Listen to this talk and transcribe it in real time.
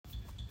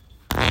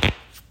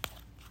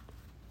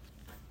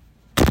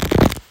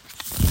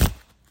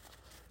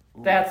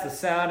That's the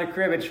sound of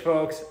cribbage,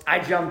 folks. I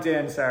jumped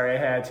in. Sorry, I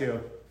had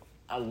to.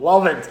 I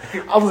love it.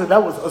 I was like,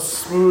 that was a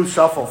smooth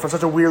shuffle for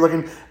such a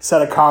weird-looking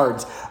set of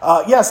cards.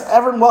 Yes,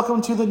 Evan,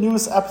 welcome to the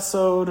newest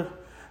episode.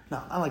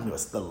 No, I like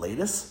newest. The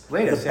latest?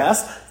 Latest, the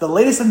best. The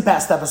latest and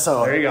best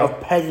episode there you go.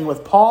 of Pegging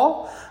with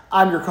Paul.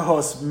 I'm your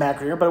co-host, Matt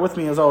Greer, but with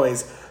me, as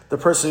always, the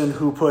person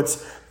who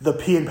puts the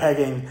P in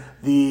pegging,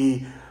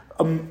 the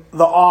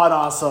awe and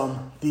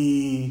awesome,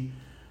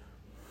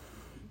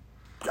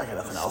 I got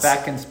nothing else.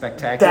 Back and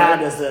spectacular.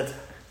 That is it.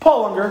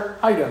 Paul Unger.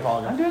 How you doing,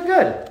 Paul Unger? I'm doing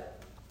good.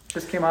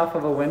 Just came off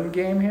of a win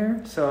game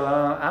here, so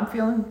I'm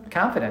feeling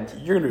confident.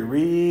 You're going to be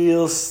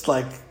real,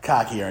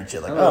 cocky, aren't you?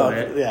 Like, a little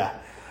bit. Yeah.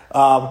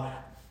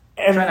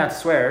 And try not to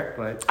swear,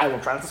 but... I will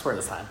try not to swear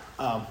this time.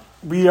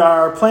 We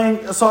are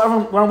playing... So,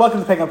 everyone, welcome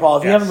to Pegging with Paul.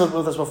 If you haven't been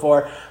with us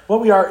before,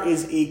 what we are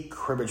is a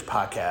cribbage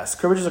podcast.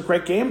 Cribbage is a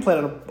great game, played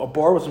on a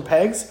board with some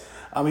pegs.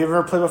 If you've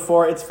ever played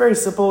before, it's very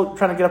simple,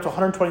 trying to get up to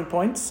 120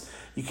 points.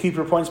 You keep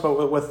your points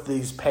with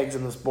these pegs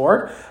in this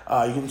board.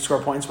 You can score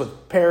points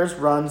with pairs,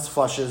 runs,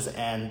 flushes,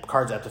 and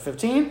cards up to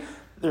 15.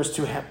 There's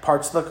two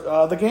parts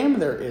of the game.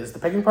 There is the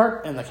pegging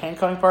part and the hand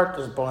counting part.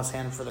 There's a bonus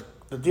hand for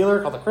the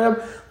dealer called the crib.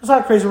 There's a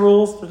lot of crazy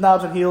rules. There's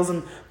knobs and heels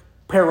and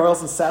pair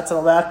royals and sets and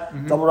all that.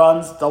 Mm-hmm. Double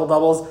runs, double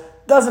doubles.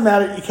 Doesn't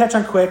matter. You catch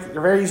on quick.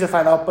 They're very easy to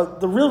find out. But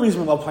the real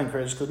reason we love playing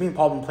cribbage, because me and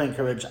Paul have been playing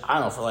cribbage, I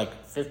don't know, for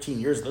like 15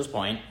 years at this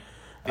point.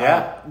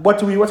 Yeah.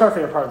 What's our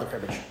favorite part of the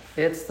cribbage?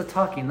 It's the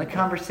talking, the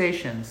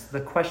conversations,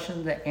 the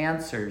questions, the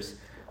answers,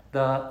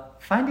 the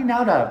finding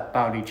out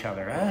about each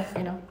other. I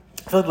feel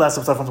like last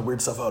episode I found some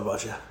weird stuff out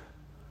about you.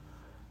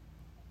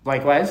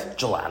 Likewise.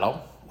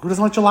 Gelato. Who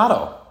doesn't like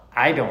gelato?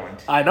 I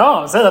don't. I know.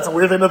 I'm saying that's a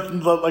weird thing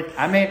to like.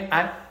 I mean,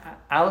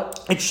 I'll.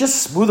 It's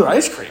just smoother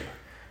ice cream.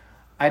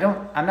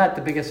 I'm not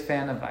the biggest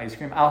fan of ice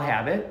cream. I'll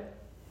have it.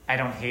 I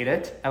don't hate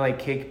it. I like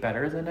cake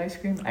better than ice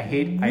cream. I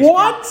hate ice cream.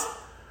 What?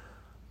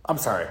 I'm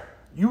sorry.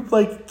 You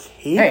like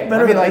cake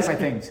better than ice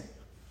cream?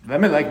 Let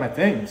me like my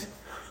things.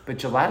 But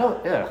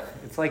gelato, ugh.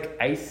 It's like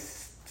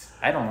ice.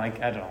 I don't like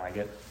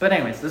it. But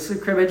anyways, this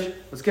is cribbage.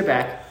 Let's get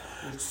back.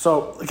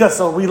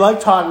 So we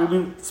like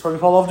talking. That's what we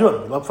love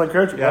doing. We love playing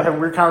cribbage. We like having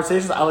weird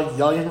conversations. I like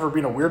yelling at him for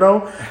being a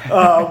weirdo.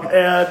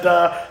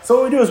 So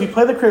what we do is we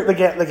play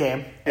the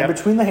game. And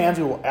between the hands,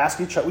 we will ask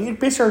each other. We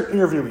basically are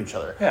interviewing each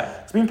other.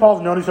 Yeah. So me and Paul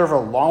have known each other for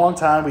a long, long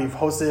time. We've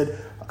hosted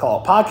a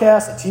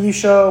podcast, a TV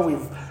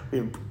show.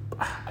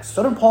 I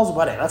stood in Paul's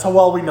wedding. That's how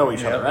well we know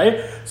each other,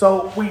 right?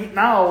 So we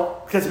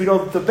now, because we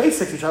know the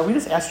basics of each other, we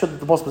just ask each other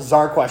the most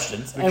bizarre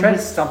questions. We try to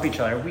stump each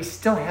other. We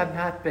still have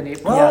not been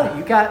able. Well,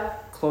 you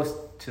got close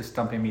to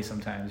stumping me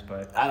sometimes,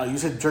 but I don't know. You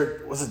said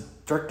Dirk. Was it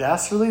Dirk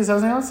Dastardly? Is that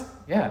his name was?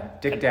 Yeah,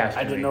 Dick Dastardly.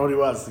 I didn't know what he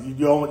was.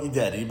 You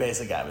did. You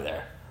basically got me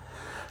there.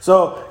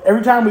 So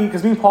every time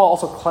because me and Paul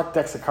also collect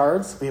decks of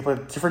cards. We play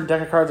different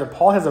deck of cards, and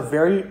Paul has a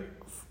very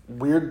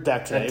weird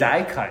deck today. A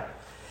die cut.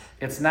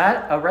 It's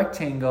not a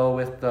rectangle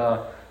with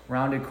the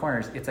rounded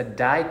corners. It's a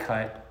die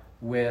cut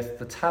with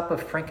the top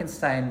of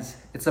Frankenstein's.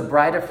 It's a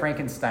Bride of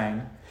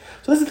Frankenstein.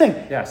 So this is the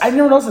thing. Yes. I've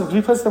never noticed this because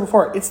we played this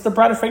before. It's the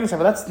Bride of Frankenstein,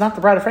 but that's not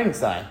the Bride of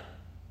Frankenstein.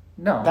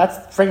 No.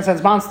 That's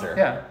Frankenstein's monster.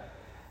 Yeah.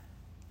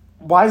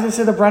 Why does it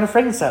say the Bride of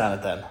Frankenstein on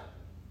it then?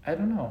 I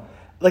don't know.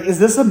 Like, is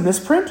this a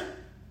misprint?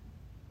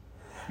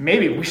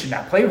 Maybe we should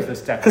not play with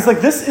this deck.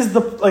 Because this is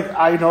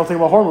I know nothing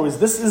about horror movies.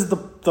 This is the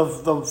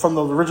from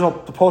the original,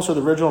 the poster of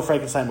the original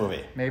Frankenstein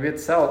movie. Maybe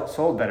it's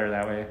sold better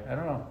that way. I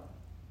don't know.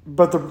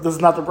 But this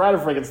is not the Bride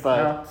of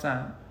Frankenstein. No, it's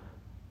not.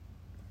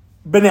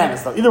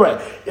 Bananas, though. Either way,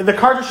 the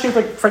card is shaped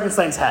like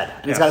Frankenstein's head,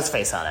 and he's got his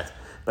face on it.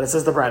 But it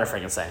says the Bride of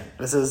Frankenstein.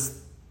 This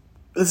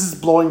is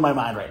blowing my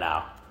mind right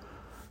now.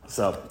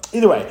 So,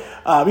 either way,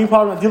 me and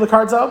Paul are going to deal the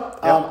cards out.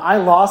 Yep. I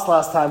lost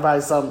last time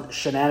by some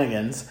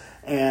shenanigans,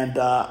 and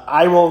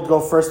I will go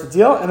first to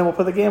deal, and then we'll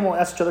play the game, we'll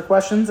ask each other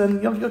questions,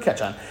 and you'll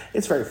catch on.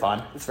 It's very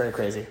fun. It's very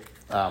crazy.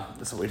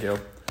 This is what we do.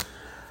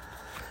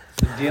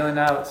 We're dealing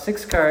out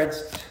 6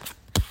 cards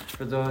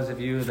for those of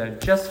you that are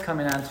just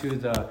coming onto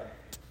the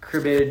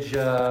cribbage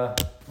train.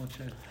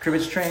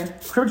 Cribbage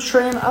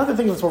train, I don't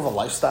think it's more of a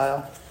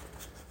lifestyle.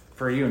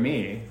 For you and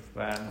me,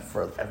 but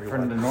for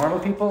everyone. For the normal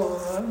people,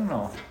 I don't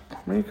know. How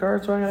many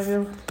cards do I gotta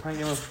give?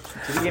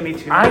 Did you give me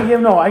 2? I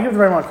give the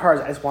right amount of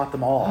cards. I just want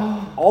them all.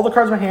 All the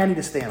cards in my hand need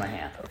to stay in my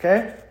hand,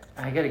 okay?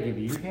 I gotta give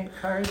you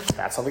cards?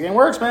 That's how the game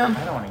works, man.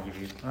 I don't want to give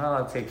you... Well,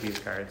 I'll take these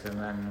cards and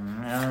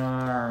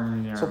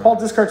then... So Paul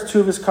discards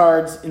 2 of his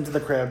cards into the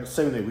crib.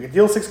 Same thing. We can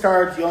deal 6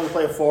 cards. You only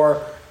play a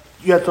 4.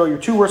 You have to throw your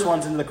 2 worst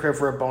ones into the crib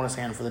for a bonus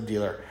hand for the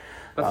dealer.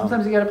 But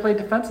sometimes you gotta play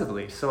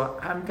defensively. So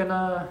I'm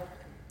gonna...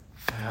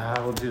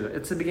 we'll do it.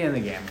 It's the beginning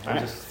of the game.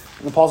 Right.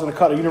 And Paul's going to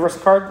cut a universal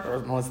card,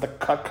 or no, it's the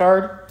cut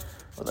card,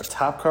 or the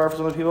top card for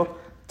some people.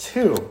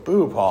 2.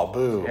 Boo, Paul.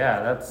 Boo.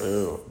 Yeah, that's...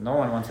 Boo. No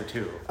one wants a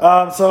 2.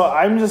 So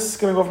I'm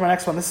just going to go for my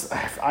next one.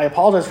 I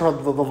apologize for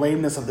the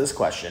lameness of this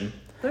question.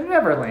 They're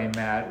never lame,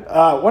 Matt.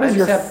 What is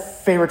your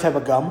favorite type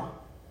of gum?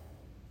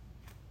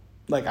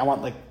 Like, I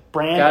want,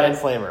 brand and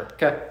flavor.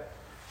 Okay.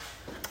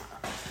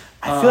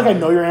 I feel like I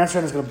know your answer,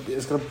 and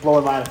it's gonna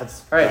blow my mind if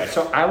it's... All right,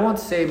 so I won't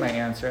say my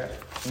answer.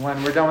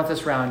 when we're done with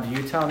this round,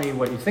 you tell me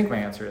what you think my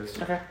answer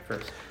is. Okay.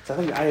 First. So I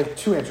think I have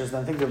 2 answers, and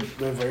I think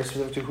they're very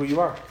specific to who you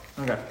are.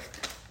 Okay.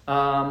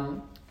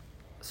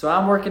 So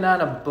I'm working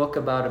on a book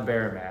about a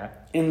bear,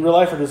 Matt. In real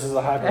life, or this is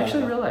a hybrid?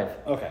 Actually, real life.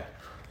 Okay.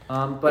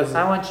 But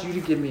I want you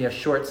to give me a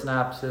short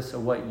synopsis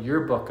of what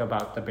your book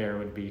about the bear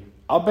would be.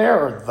 A bear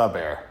or the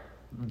bear?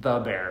 The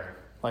bear.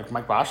 Like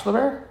Mike Bosch, the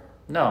bear?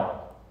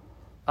 No.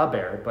 A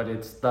bear, but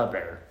it's the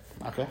bear.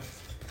 Okay.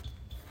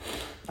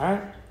 All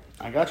right.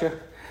 I got you.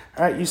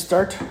 All right, you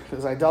start,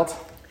 because I dealt.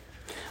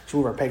 Let's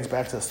move our pegs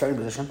back to the starting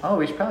position. Oh,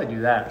 we should probably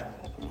do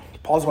that.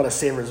 Paul's want to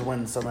savor his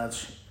win so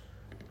much.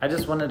 I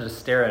just wanted to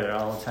stare at it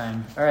all the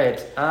time. All right.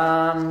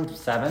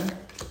 7.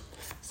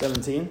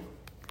 17.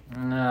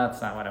 No,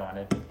 that's not what I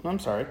wanted. I'm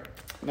sorry.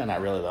 No, not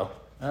really, though.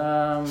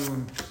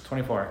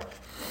 24.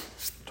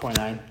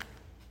 29.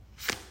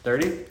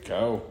 30.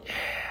 Go.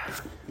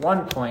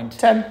 1 point.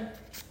 10.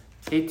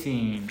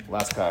 18.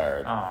 Last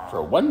card. Aw.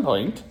 For 1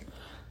 point.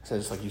 So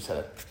just like you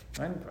said it.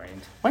 1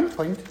 point. 1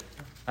 point.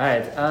 All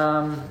right.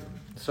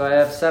 So I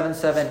have 7,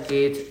 7,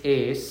 8,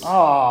 ace.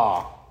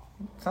 Aw.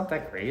 It's not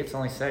that great. It's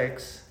only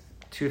 6.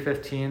 2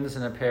 15s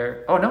and a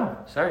pair. Oh, no.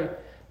 Sorry.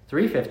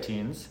 3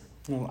 15s.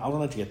 Well, I'll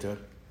let you get to it.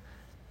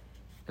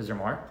 Is there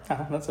more?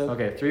 That's it.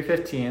 Okay. 3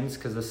 15s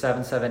because the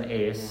 7, 7,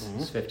 ace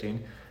is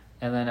 15.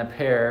 And then a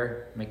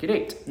pair, make it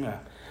 8. Yeah.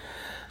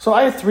 So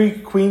I have 3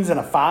 queens and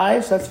a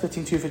 5. So that's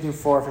 15, 2, 15,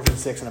 4, 15,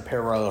 6, and a pair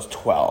of royals,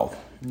 12.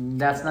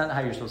 That's not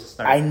how you're supposed to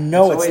start. I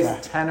know it's always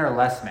not. 10 or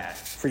less, Matt.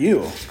 For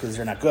you, because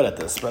you're not good at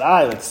this. But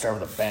I like to start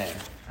with a bang.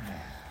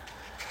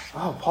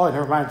 Oh, Paulie,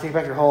 never mind. Take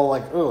back your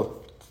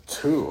whole,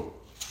 2.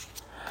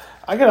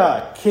 I got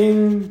a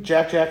king,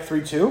 jack,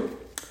 3, 2.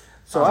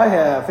 So I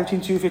have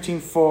 15, 2, 15,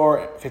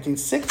 4, 15,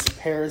 6,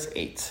 pairs,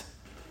 8.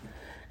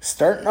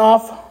 Starting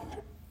off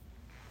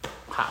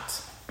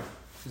hot.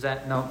 Is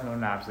that no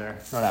knobs there?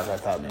 No, that's what I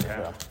thought. Maybe.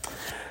 Okay.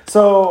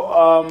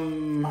 So,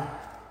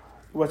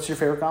 what's your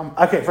favorite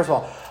combo? Okay, first of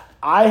all,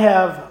 I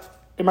have,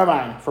 in my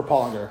mind, for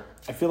Paulinger,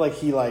 I feel like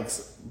he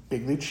likes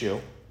Big Lead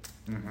Chew.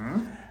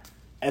 Mm-hmm.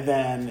 And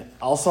then,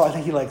 also, I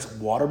think he likes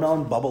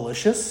Watermelon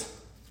Bubblicious.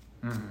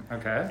 Mm-hmm.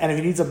 Okay. And if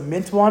he needs a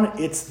mint one,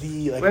 it's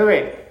the,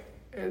 Wait.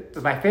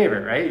 It's my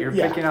favorite, right? You're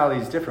picking all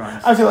these different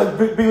ones. I would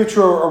say, Big Lead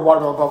Chew or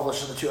Watermelon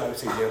Bubblicious are the 2 I would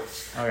say do.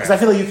 Because I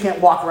feel like you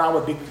can't walk around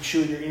with Big Lead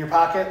Chew in your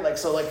pocket.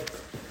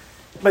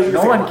 But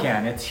no one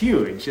can. It's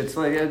huge. It's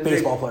like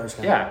baseball players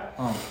can. Yeah.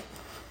 Oh.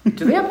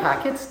 Do they have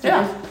pockets?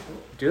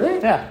 Do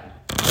they? Yeah.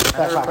 I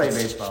never played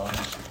baseball.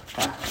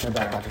 Yeah, they're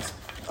back pockets.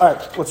 All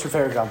right, what's your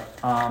favorite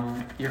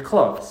gum? You're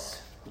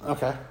close.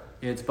 Okay.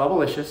 It's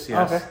Bubblicious,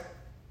 yes. Okay.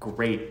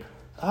 Grape.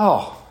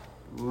 Oh.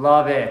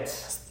 Love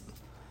it.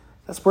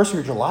 That's worse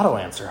than your gelato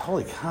answer.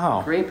 Holy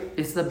cow. Grape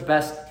is the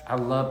best.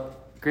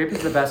 Grape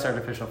is the best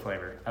artificial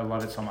flavor. I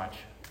love it so much.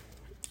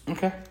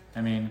 Okay.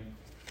 I mean,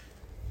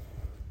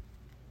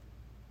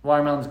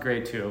 watermelon's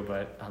great too,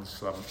 but I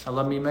just love them. I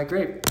love me my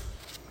grape.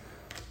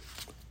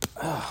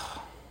 Ugh,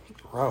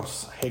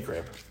 gross. I hate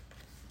grape.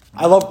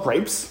 I love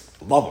grapes.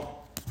 Love them.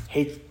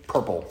 Hate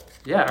purple.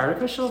 Yeah,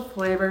 artificial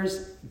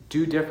flavors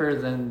do differ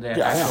than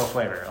the actual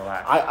flavor a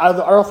lot.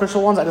 The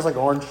artificial ones, I just like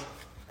orange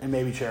and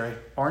maybe cherry.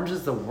 Orange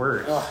is the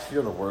worst. Ugh,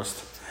 you're the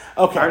worst.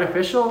 Okay.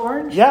 Artificial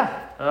orange?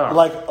 Yeah. Oh.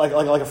 Like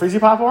a Freezy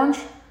Pop orange?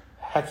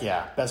 Heck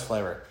yeah. Best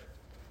flavor.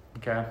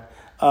 Okay.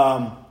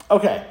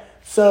 Okay.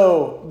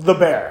 So, the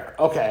bear.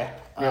 Okay.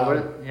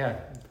 Yeah.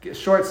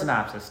 Short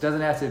synopsis.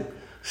 Doesn't have to.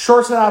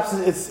 Short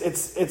synopsis.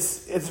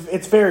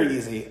 It's very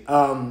easy.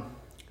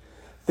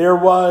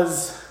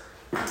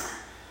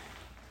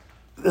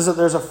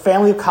 There's a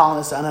family of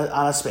colonists on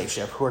a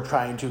spaceship who are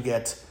trying to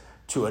get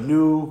to a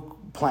new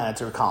planet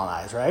to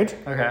colonize, right?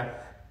 Okay.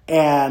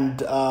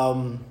 And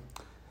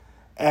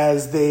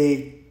as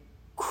they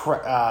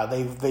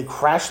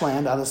crash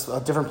land on a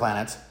different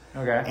planet.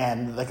 Okay.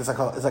 And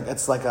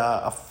it's like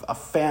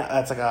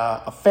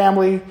a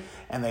family,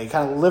 and they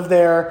kind of live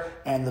there.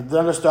 And the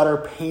youngest daughter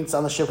paints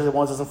on the ship because it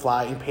doesn't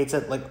fly, and paints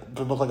it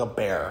to look like a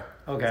bear.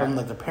 Okay. From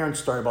the parents'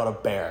 story about a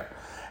bear,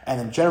 and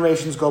then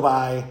generations go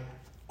by,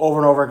 over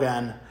and over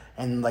again,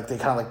 and they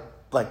kind of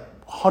like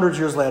hundreds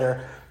of years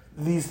later,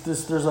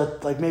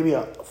 there's maybe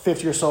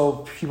 50 or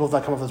so people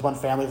that come up with this one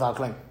family that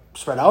kind of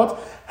spread out,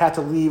 have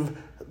to leave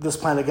this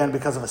planet again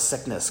because of a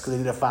sickness, because they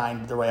need to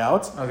find their way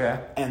out. Okay.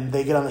 And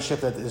they get on the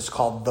ship that is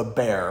called the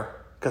Bear,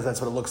 because that's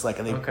what it looks like,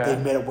 and they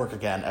made it work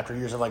again after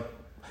years of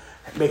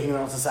making their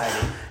own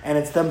society. And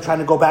it's them trying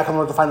to go back on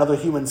Earth to find other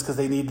humans because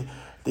they need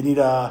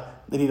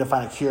to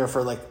find a cure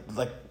for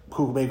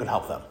who maybe could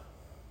help them.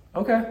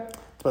 Okay.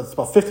 It's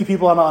about 50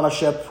 people on a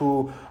ship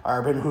who've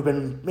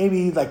been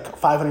maybe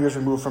 500 years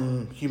removed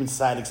from human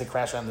society because they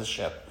crashed on this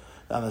ship.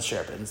 And the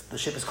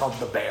ship is called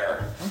the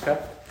Bear. Okay.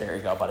 There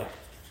you go, buddy.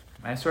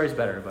 My story's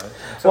better, but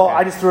it's well, okay.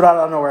 I just threw it out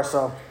of nowhere,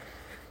 so.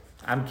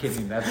 I'm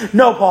kidding.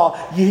 No, Paul.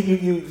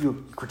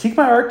 You critique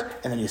my art,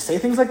 and then you say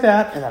things like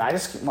that, and then I'm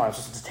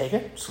supposed to take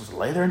it. I'm supposed to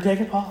lay there and take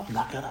it, Paul. I'm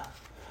not gonna.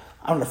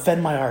 I'm gonna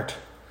defend my art.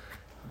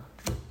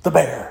 The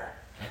Bear.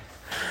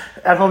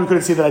 At home, you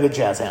couldn't see that I did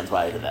jazz hands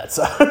while I did that.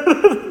 So.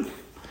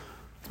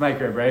 It's my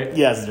crib, right?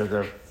 Yes, it's your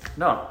crib.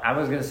 No, I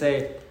was going to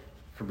say,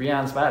 for being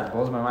on the spot, it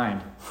blows my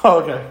mind. Oh,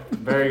 okay.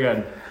 Very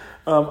good.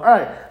 All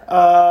right.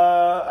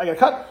 I got a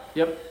cut.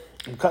 Yep.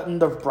 I'm cutting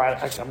the bride.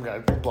 Actually, I'm gonna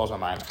blows my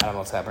mind. I don't know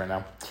what's happening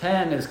now.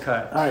 10 is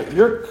cut. All right.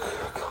 Your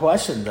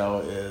question though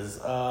is,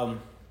 Paul,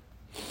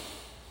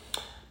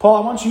 I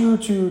want you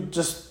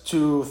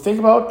to think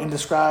about and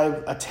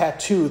describe a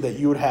tattoo that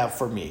you would have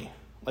for me.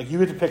 Like you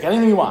get to pick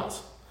anything you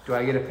want. Do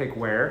I get to pick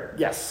where?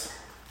 Yes.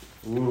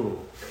 Ooh.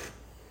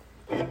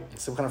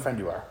 See what kind of friend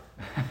you are.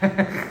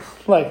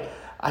 Like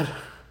I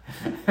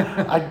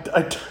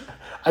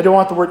don't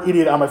want the word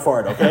idiot on my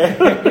forehead.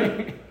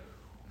 Okay.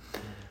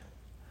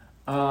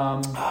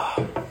 All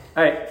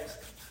right.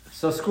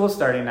 So school's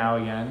starting now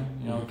again.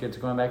 You know, kids are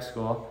going back to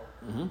school.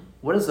 Mm-hmm.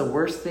 What is the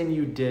worst thing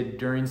you did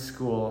during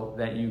school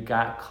that you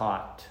got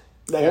caught,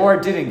 or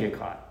didn't get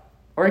caught,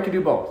 or you could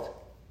do both?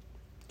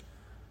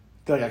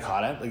 Did I get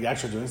caught at like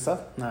actually doing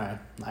stuff? All right.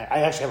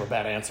 I actually have a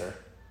bad answer.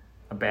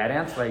 A bad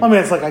answer? Like, I mean,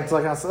 it's like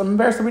I'm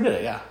embarrassed that we did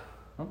it. Yeah.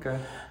 Okay.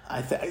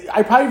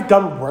 I probably have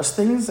done worse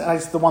things, and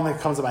it's the one that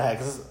comes to my head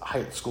because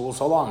high school was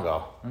so long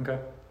ago. Okay.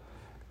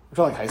 I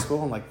feel like high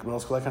school and like middle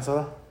school, that kind of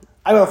stuff.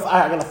 I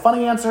got a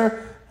funny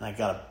answer, and I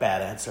got a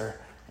bad answer,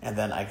 and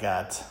then I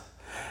got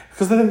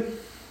because then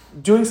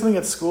doing something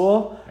at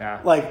school,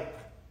 like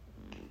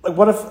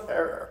what if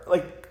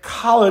like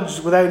college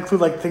would that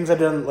include like things I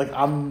did like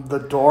on the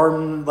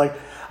dorm, like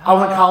I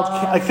was on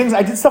college like things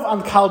I did stuff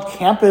on college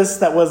campus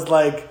that was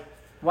like.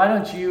 Why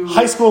don't you...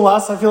 High school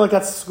less. I feel like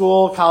that's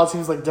school. College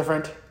seems like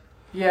different.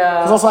 Yeah.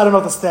 Because also I don't know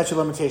what the statute of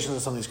limitations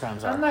of some of these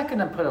crimes are. I'm not going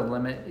to put a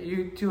limit.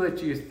 You do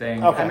what you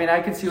think. Okay. I mean, I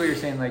can see what you're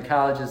saying. Like,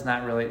 college is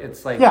not really...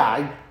 It's like...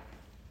 Yeah.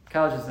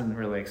 College isn't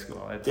really like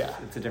school.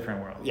 It's a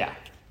different world. Yeah.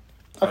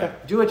 Okay.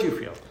 But do what you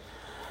feel.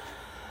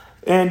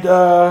 And, did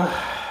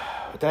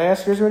I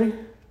ask yours already?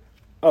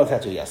 Oh,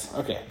 tattoo, yes.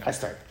 Okay. I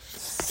start.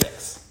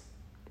 6.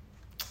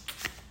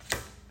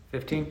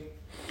 15.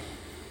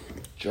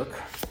 Jerk.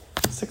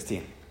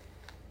 16.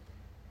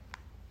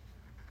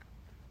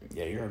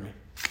 Yeah, you heard me.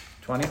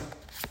 20.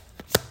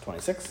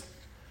 26.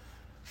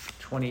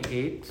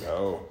 28.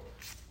 Oh.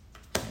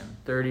 And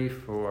 30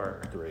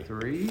 for 3.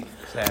 3.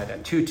 So I had a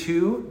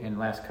 2-2, and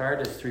last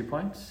card is 3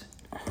 points.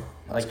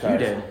 Like you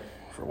did.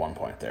 For 1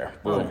 point there.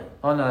 Boom.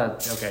 Oh no.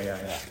 Okay,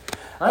 yeah.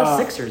 I have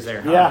Sixers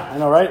there, huh? Yeah, I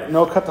know, right?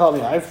 No cut to help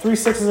me. I have 3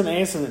 6s and an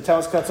ace, and the 10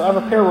 was cut, so I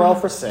have a pair roll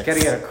for 6. Gotta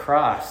get a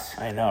cross.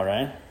 I know,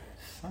 right?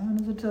 Son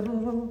of a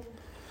devil.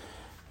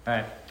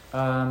 Alright.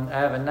 I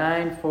have a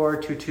 9, 4,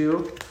 2,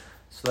 2.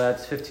 So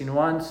that's 15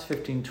 once,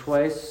 15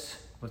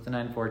 twice with the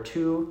 9, 4,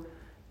 2.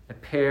 A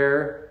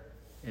pair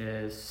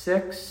is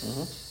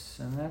 6,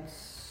 and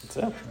that's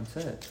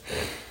it.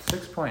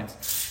 6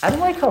 points. I don't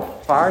like how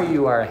far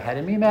you are ahead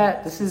of me,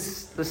 Matt. This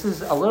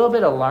is a little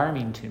bit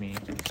alarming to me.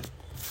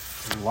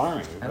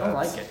 Alarming. I don't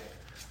like it.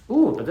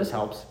 Ooh, but this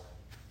helps.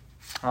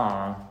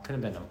 Aw, could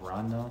have been a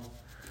run though.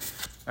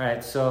 All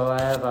right, so I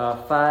have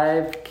a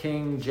 5,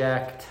 King,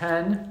 Jack,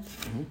 10.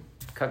 Mm-hmm.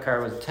 Cut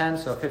card was a 10,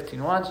 so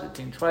 15 once,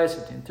 15 twice,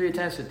 15 3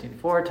 times, 15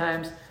 4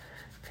 times.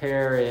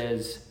 Pair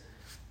is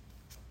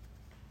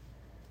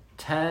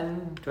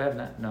 10. Do I have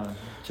that? No,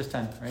 just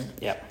 10, right?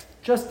 Yep.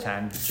 Just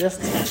 10.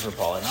 Just 10 for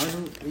Paul. Now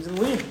he's in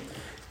the lead.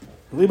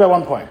 Lead by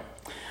 1 point.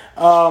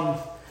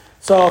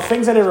 So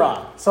things I did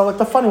wrong. So like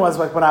the funny was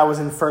like when I was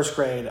in first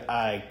grade,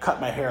 I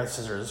cut my hair with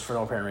scissors for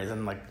no apparent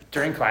reason. Like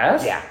during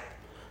class? Yeah.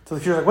 So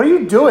the teacher was like, "What are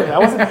you doing?" I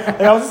wasn't.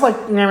 I was just like,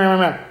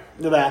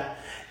 do that.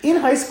 In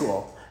high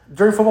school,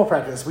 during football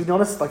practice, we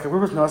noticed like the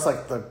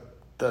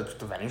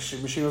vending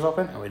machine was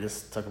open, and we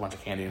just took a bunch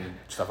of candy and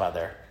stuff out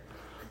there,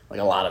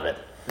 like a lot of it.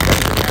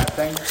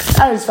 Thing.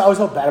 I always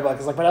felt bad about it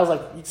because like my dad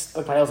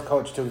was a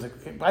coach too. He's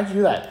like, "Why'd you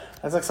do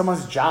that? That's like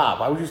someone's job.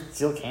 Why would you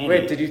steal candy?"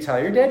 Wait, did you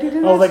tell your dad you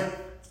did this? Oh, like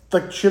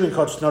cheerleading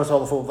coach noticed all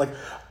the football. Like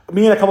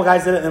me and a couple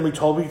guys did it, and then we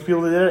told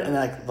people that did it, and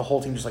then, like the whole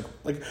team just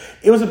like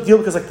it was a deal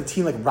because like the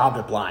team like robbed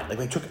it blind. Like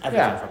they took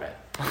everything from it.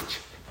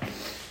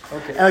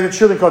 Okay. And like the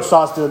cheerleading coach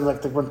saw us do it, and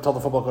like they went and told the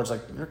football coach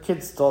like your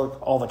kid stole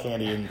all the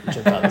candy and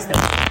chipped out this thing.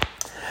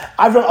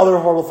 I've done other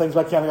horrible things,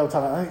 but I can't think of the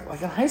time.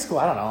 Like in high school,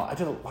 I don't know. I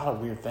did a lot of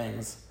weird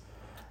things.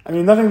 I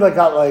mean, nothing that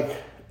got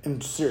like in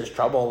serious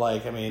trouble.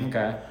 Like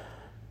okay.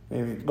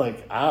 Maybe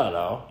like I don't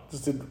know.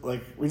 Just did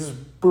like we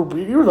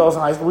were those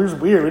in high school. We were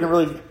just weird. We didn't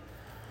really.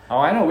 Oh,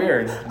 I know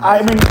weird.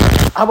 I mean,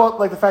 how about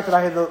like the fact that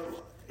I had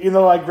even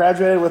though I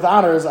graduated with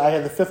honors, I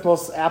had the 5th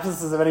most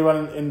absences of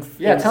anyone in.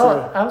 Yeah,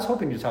 I was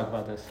hoping you'd talk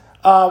about this.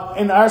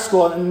 In our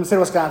school in the state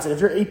of Wisconsin,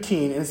 if you're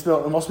 18, and it's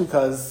mostly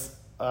because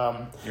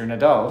you're an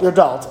adult. You're an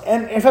adult,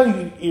 and in fact,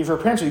 if you're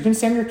a parent, you can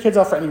send your kids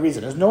out for any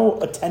reason. There's no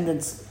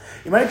attendance.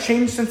 It might have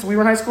changed since we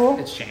were in high school.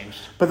 It's changed.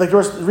 But like there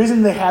was the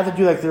reason they had to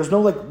do like there's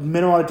no like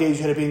minimum amount of days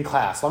you had to be in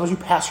class. As long as you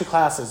passed your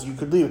classes, you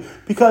could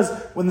leave. Because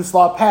when this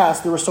law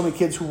passed, there were so many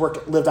kids who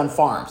lived on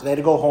farms. They had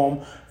to go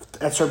home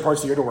at certain parts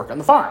of the year to work on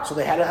the farm. So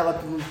they had to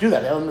let them do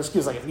that. They had an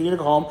excuse like if you need to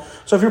go home.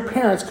 So if your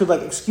parents could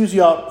like excuse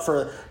you out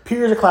for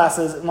periods of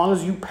classes, as long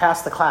as you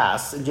passed the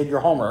class and did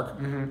your homework,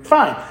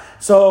 fine.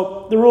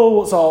 So the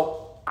rule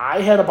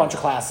I had a bunch of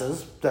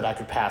classes that I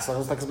could pass. So it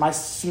was like my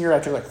senior year, I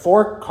took like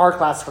 4 hard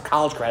classes for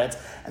college credits,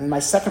 and then my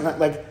second,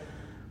 like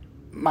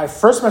my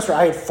first semester,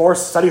 I had 4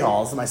 study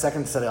halls. And my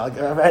second study, like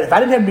if I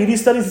didn't have media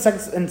studies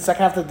in the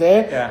second half of the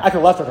day, I could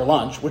have left after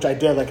lunch, which I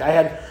did. Like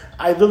I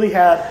literally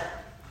had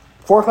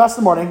 4 classes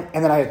in the morning,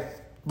 and then I had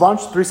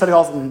lunch, 3 study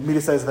halls, and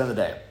media studies at the end of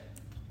the day.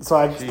 So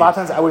a lot of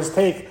times I would just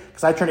take,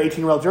 because I turned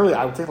 18 relatively early,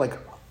 I would take like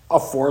a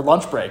 4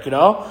 lunch break, you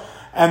know?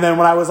 And then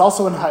when I was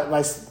also in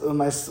my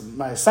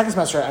second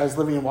semester, I was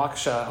living in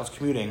Waukesha. I was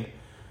commuting.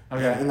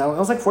 Okay. And that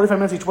was like 45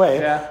 minutes each way.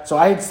 Yeah. So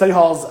I had study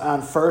halls on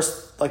the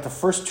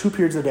first 2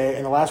 periods of the day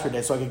and the last period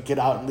of the day, so I could get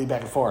out and leave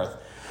back and forth.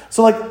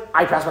 So like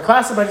I passed my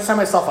classes, but I just signed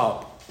myself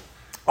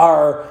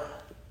out.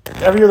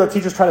 Every year the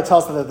teachers try to tell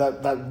us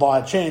that law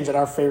had changed, and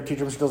our favorite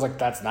teacher was like,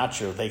 that's not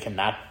true. They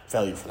cannot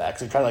fail you for that.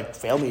 Because he tried to like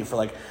fail me for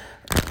like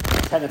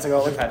 10 minutes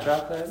ago. Did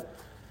Petra that?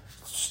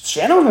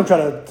 Shannon was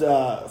going to try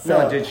to fail.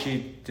 No,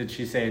 did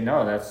she say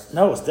no?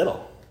 No, it was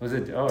Diddle. Was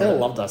it? Oh, Diddle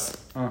loved us.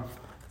 Oh.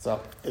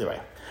 So either way,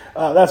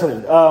 that's what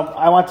it is.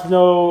 I want to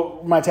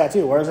know my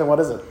tattoo. Where is it? What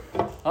is it?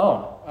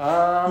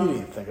 Oh, you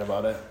didn't think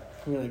about it.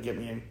 You're gonna get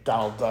me a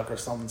Donald Duck or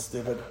something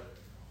stupid.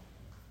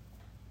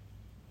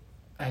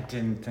 I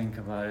didn't think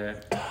about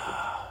it.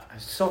 I've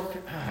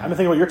been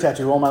thinking about your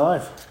tattoo all my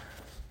life.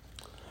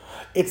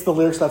 It's the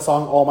lyrics to that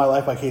song "All My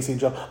Life" by Casey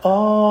and Joe.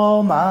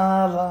 All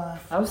my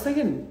life. I was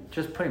thinking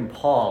just putting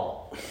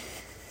Paul.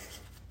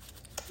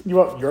 You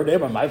want your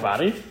name on my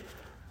body?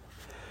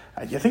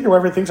 I think your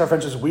wife thinks our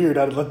friendship is weird.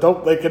 I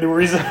don't make any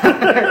reason.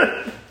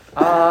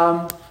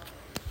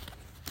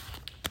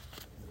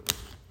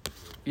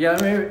 Yeah,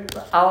 maybe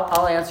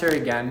I'll answer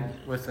again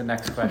with the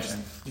next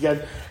question.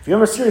 If you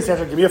have a serious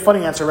answer, give me a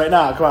funny answer right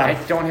now. Come on. I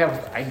don't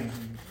have.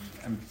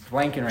 I'm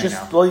blanking right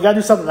now. Well, you gotta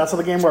do something. That's how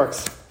the game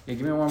works. Yeah,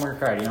 give me one more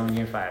card. You only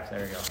gave 5. There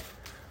we go.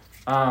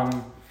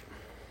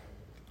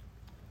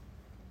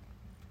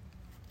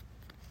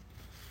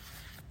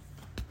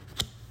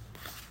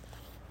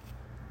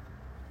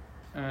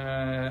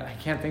 I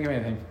can't think of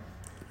anything.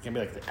 It can be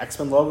like the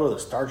X-Men logo or the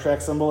Star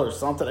Trek symbol or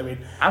something. I mean,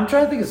 I'm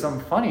trying to think of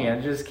something funny. I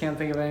just can't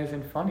think of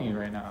anything funny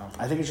right now.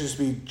 I think it should just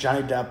be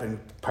Johnny Depp and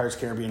Pirates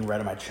of the Caribbean red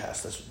on my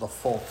chest. That's the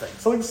full thing.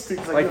 So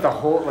like the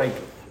whole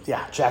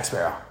Yeah, Jack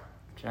Sparrow.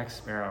 Jack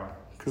Sparrow.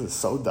 Because it's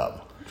so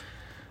dumb.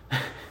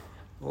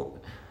 Well,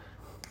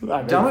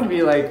 dumb would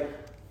be like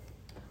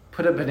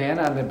put a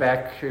banana on the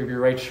back of your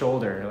right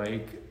shoulder,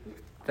 like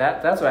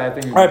that. That's what I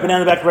think. All right,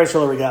 banana on the back of right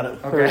shoulder. We got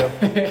it.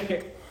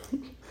 Okay.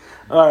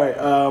 All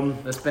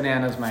right. This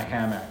banana's my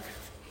hammock.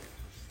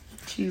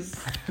 Jeez.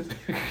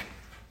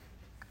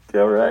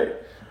 All right.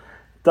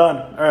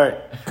 Done. All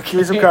right. Give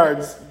me some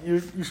cards.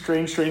 You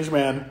strange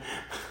man.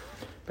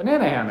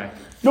 Banana hammock.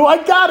 No,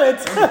 I got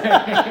it.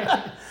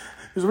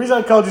 There's a reason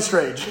I called you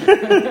strange.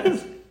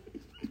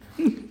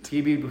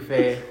 TB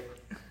buffet.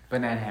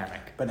 Banana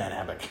hammock. Banana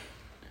hammock.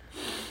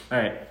 All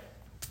right.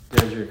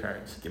 There's your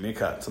cards. Give me a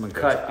cut. Something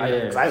good. Cut I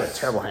have a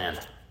terrible hand.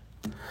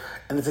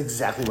 And it's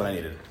exactly what I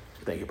needed.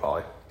 Thank you,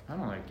 Paulie. I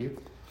don't like you.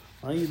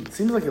 Well, it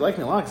seems like you like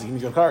me a lot because you give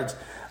me good cards.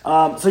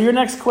 So your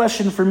next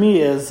question for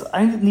me is,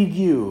 I need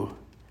you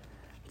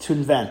to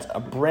invent a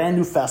brand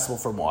new festival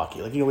for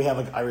Milwaukee. Like, we have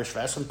like Irish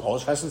Fest and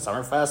Polish Fest and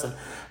Summer Fest, and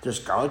there's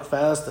Garlic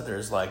Fest, and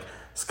there's like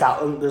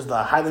Scotland, there's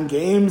the Highland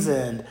Games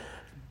and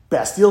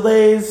Bastille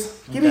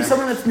Days. Give me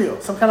something that's new,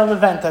 some kind of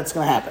event that's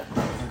going to happen.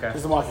 Okay.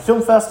 There's the Milwaukee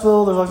Film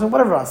Festival, there's like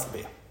whatever it wants to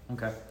be.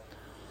 Okay.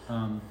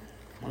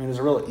 There's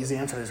a real easy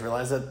answer. I just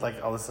realized that,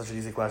 this is such an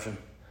easy question.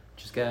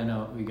 Just gotta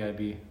know, we gotta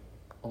be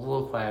a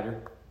little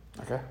quieter.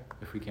 Okay.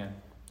 If we can.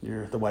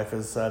 The wife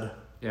has said?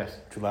 Yes.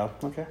 Too loud?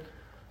 Okay.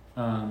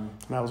 And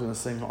I was going to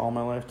sing All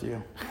My Life to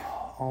you.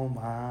 All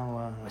my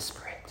life.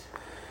 Whisper it.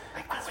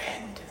 Like the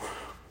wind.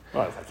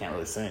 Well, I can't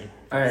really sing.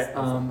 All right.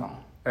 All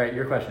right,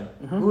 your question.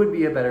 Mm-hmm. Who would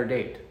be a better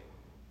date?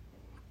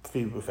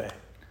 Phoebe Buffet.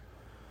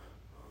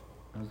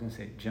 I was going to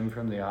say Jim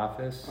from The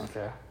Office.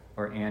 Okay.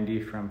 Or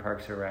Andy from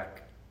Parks and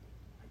Rec.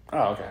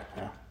 Oh, okay.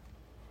 Yeah.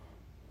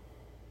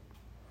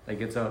 Like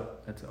it's a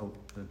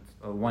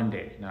one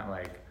date, not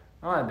like,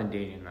 oh, I've been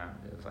dating them.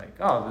 It's like,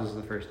 oh, this is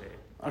the first date.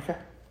 Okay.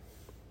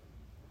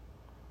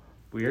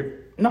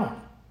 Weird? No.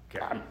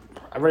 Okay. I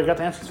already got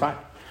the answer. It's fine.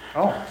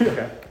 Oh,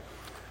 okay.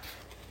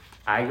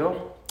 I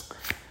go.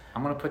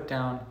 I'm gonna put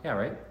down. Yeah,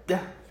 right.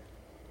 Yeah.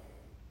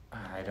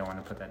 I don't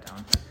want to put that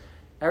down.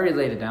 I already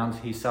laid it down.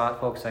 He saw it,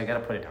 folks. So I gotta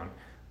put it down.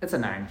 It's a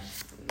 9.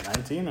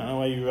 19? I don't know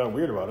why you got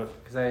weird about it.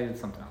 Because I did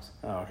something else.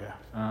 Oh, okay.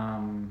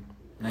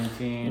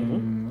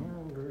 19...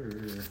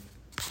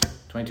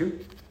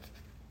 22?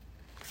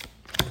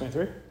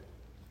 23?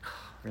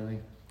 Really?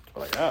 That's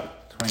what I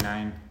got.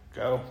 29.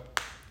 Go.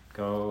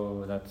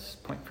 That's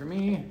point for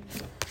me.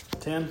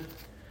 10.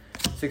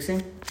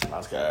 16.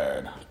 Last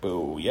card.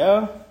 Boo,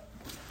 yeah?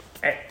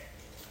 Hey.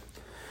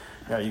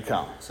 Yeah, you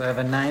come. So I have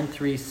a 9,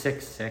 3,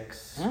 6,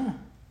 6.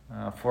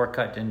 4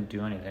 cut didn't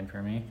do anything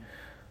for me.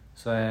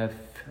 So I have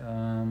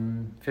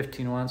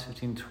 15 once,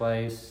 15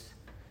 twice,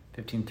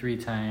 15 3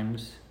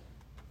 times,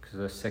 because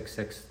of 6,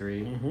 6,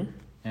 3. Mm-hmm.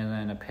 And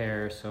then a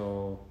pair,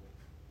 so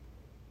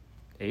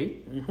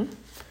 8. Mm-hmm.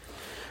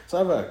 So I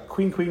have a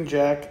queen, queen,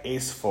 jack,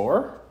 ace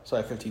 4. So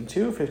I have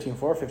 15-2, 15-4,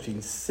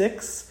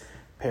 15-6.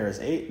 Pair is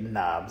 8.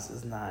 Knobs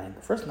is 9.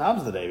 First knobs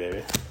of the day,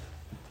 baby.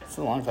 It's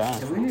a long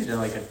time. Yeah, we need to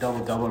like a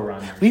double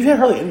run. We've had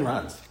hardly any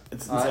runs.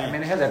 It's insane. I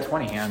mean, I had that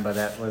 20 hand, but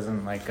that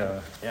wasn't like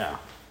a... Yeah.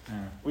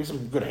 We have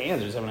some good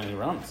hands. We just haven't had any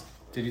runs.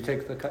 Did you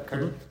take the cut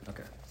card? Mm-hmm.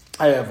 Okay.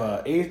 I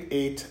have 8,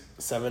 8,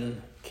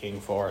 7, king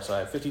 4. So I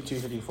have 52,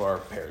 54,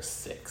 pair is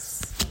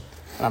 6.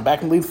 And I'm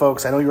back in lead,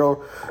 folks. I know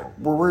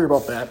we're worried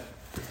about that.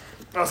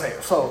 I'll say,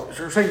 so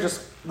you're saying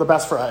just the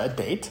best for a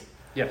date?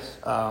 Yes.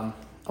 Well,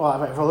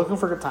 if we're looking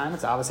for a good time,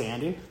 it's obviously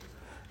Andy.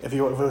 If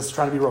it was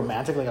trying to be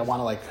romantic, like I want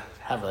to like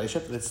have a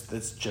relationship,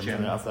 it's Jim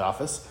from the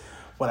office.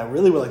 What I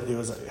really would like to do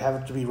is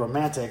have it to be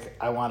romantic.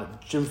 I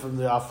want Jim from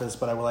the office,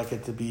 but I would like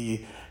it to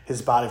be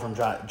his body from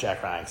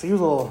Jack Ryan. So he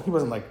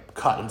wasn't like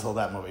cut until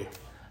that movie.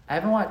 I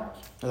haven't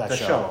watched the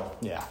show.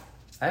 Yeah.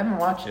 I haven't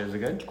watched it. Is it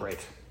good? Great.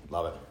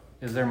 Love it.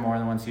 Is there more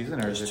than one season,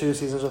 or There's is it 2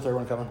 seasons, a third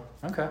one coming.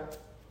 Okay.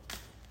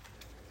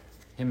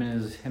 Him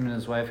and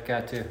his wife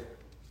got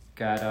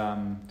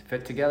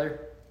fit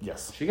together.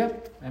 Yes. She's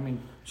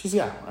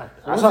yeah.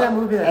 What was that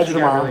movie that she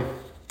got really?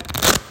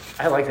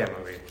 I like that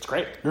movie. It's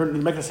great. You're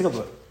making a sequel to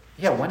it.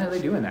 Yeah, when are they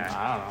doing that?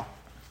 I don't know.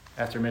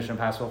 After Mission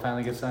Impossible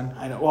finally gets done?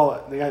 I know.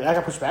 Well, I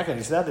got pushed back. Did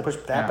you see that? They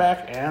pushed that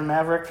back, and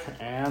Maverick,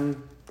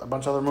 and a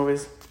bunch of other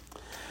movies.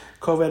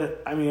 COVID,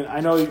 I mean, I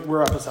know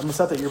I'm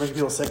upset that you're making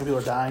people sick and people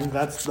are dying.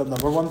 That's the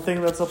number one thing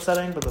that's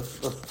upsetting. But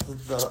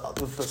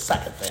the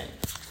second thing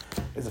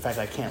is the fact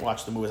that I can't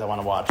watch the movies I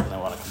want to watch when they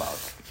want to come out.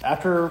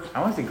 I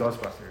want to see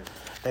Ghostbusters.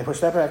 They pushed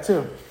that back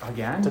too.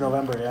 Again? To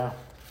November, yeah.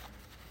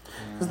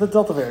 This is the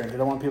Delta variant. They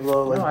don't want people to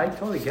like... No, I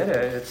totally get it.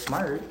 It's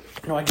smart.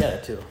 No, I get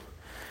it too.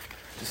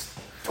 Just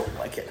don't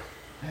like it.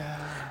 Yeah.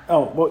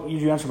 Oh, well,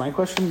 you answer my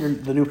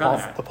question? The new Paul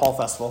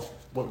Festival.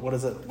 What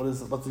is it?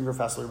 What's your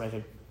festival you're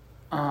making?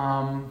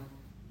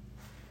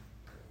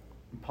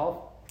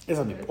 Paul. It's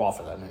gonna be Paul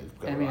for that.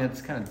 I mean,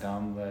 it's kind of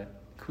dumb, but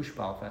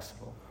Kushbal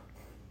Festival.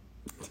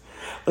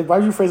 Like, why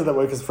would you phrase it that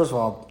way? Because first of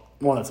all,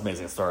 one, that's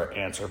amazing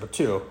answer, but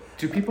two,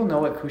 do people know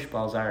what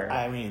Kushbals are?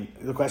 I mean,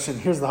 the question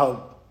here's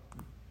how.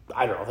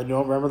 I don't know if they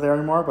don't remember there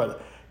anymore,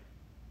 but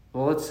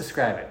well, let's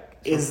describe it.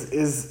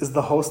 Is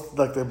the host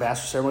like the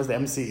master ceremonies, the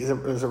MC? Is it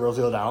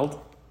Rosie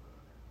O'Donnell?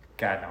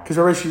 God, no. Because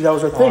remember, that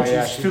was her thing.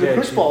 Yeah, she threw the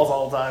push balls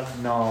all the time.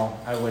 No,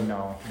 I wouldn't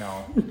know.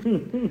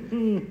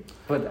 No.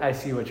 But I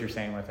see what you're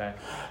saying with that.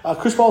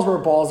 Push balls were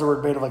balls that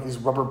were made of like these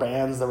rubber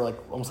bands that were like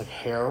almost like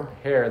hair.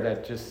 Hair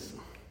that just.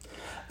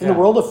 In the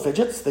world of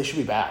fidgets, they should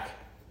be back.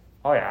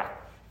 Oh yeah.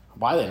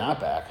 Why are they not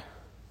back?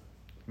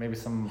 Maybe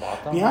someone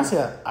bought them. To be honest,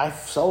 yeah, I've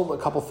sold a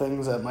couple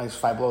things at my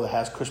Five Below that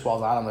has Kush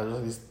balls on them.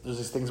 There's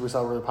these things we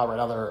sell really popular right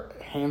now. They're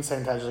hand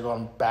sanitizers that go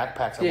on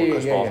backpacks that have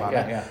Kush balls on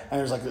it. Yeah. And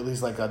there's like at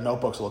least like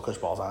notebooks with Kush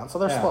balls on it. So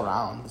they're still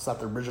around. It's not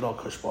the original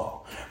Kush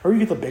ball. Or you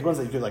get the big ones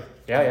that you could like.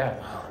 Yeah.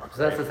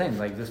 So that's the thing.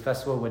 Like this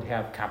festival would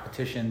have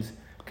competitions,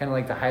 kind of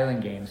like the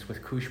Highland Games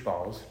with Kush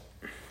balls.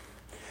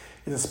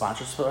 Is it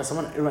sponsored by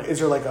someone? Is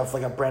there like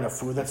a brand of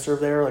food that's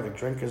served there? Like a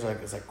drink? Is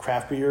like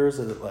craft beers?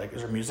 Is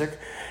there music?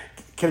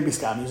 Can it be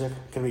ska music?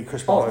 Can it be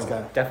Kush balls?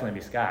 Definitely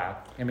be ska.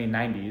 I mean,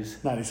 90s.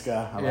 90s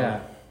ska.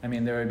 Yeah. I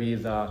mean, there would be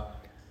the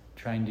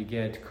trying to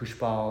get Kush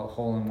ball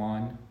hole in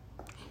one.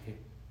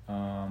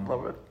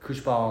 Love it. Kush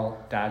ball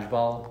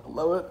dodgeball.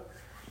 Love it.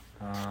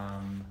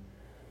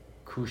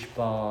 Kush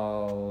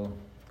ball.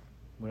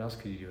 What else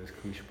could you do with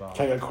Kush ball?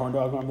 Can I get a corn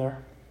dog on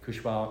there? Kush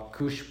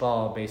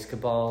ball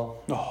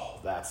basketball. Oh,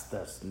 that's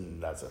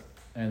it.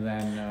 And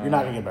then you're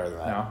not gonna get better than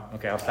that. No.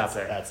 Okay, I'll stop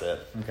there. That's it.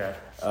 Okay.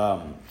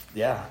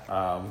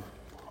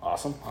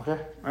 Awesome. Okay.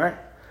 All right.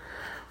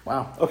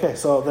 Wow. Okay.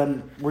 So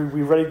then we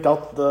already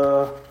dealt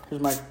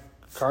here's my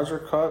cards are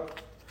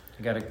cut.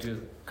 You gotta do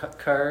the cut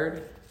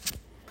card.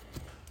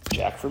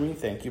 Jack for me.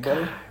 Thank you,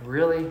 buddy.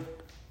 Really?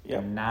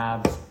 Yep.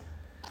 Knobs.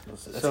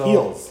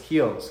 That's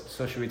heels.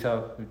 So should we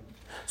tell?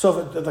 So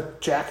if the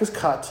Jack is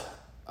cut,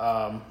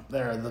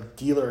 the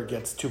dealer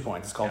gets 2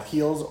 points. It's called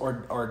heels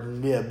or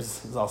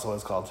nibs is also what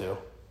it's called too.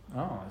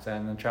 Oh, is that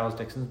in the Charles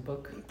Dixon's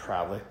book?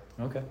 Probably.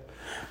 Okay.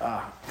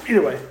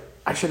 Either way,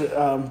 I should.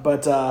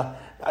 But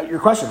your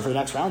question for the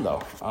next round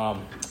though.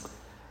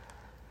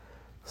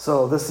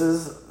 So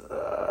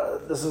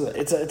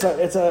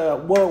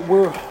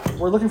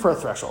we're looking for a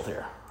threshold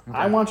here. Okay.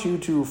 I want you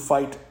to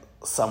fight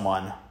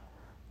someone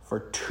for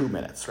 2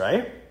 minutes,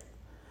 right?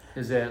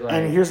 Is it like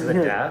and here's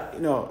death?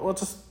 No, well,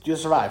 you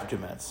survive for 2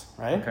 minutes,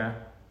 right? Okay.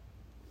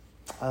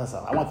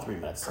 I want 3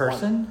 minutes.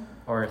 Person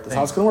or that's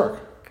how it's gonna work.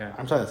 Okay.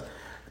 I'm telling you this.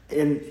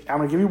 And I'm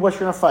gonna give you what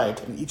you're gonna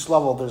fight. And each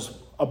level, there's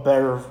a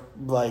better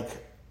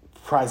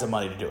prize of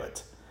money to do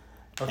it.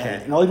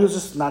 Okay. And all you do is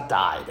just not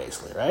die,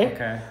 basically, right?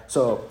 Okay.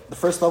 So the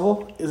first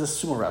level is a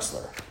sumo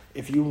wrestler.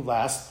 If you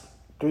last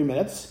 3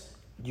 minutes,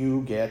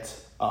 you get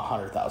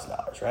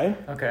 $100,000,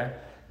 right? Okay.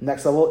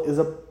 Next level is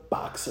a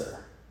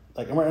boxer.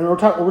 We're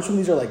talking. Which one of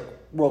these are like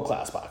world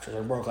class boxers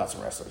or world class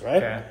wrestlers,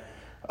 right?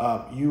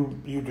 Okay.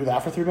 You do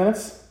that for 3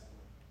 minutes,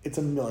 it's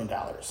 $1 million.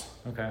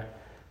 Okay.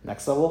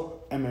 Next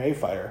level, MMA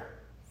fighter,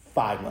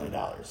 $5 million.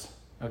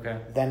 Okay.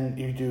 Then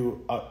you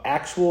do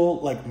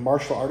actual like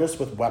martial artists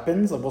with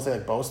weapons, like we'll say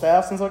like bow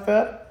staffs, things like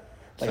that.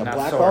 Like So a not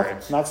black swords.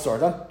 belt, not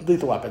swords, not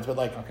lethal weapons, but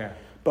like Okay.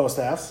 bow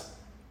staffs,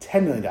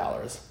 $10 million.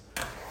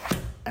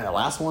 And the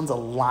last one's a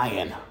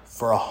lion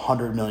for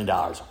 $100 million.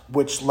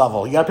 Which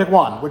level? You gotta pick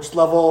one. Which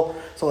level?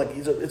 So like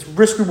it's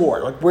risk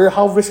reward. Like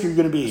how risky are you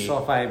gonna be?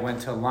 So if I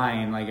went to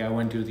lion, like I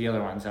wouldn't do the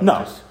other ones. I would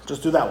No,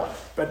 just do that one.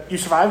 But you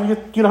survive, you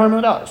get $100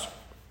 million.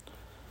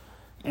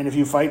 And if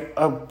you fight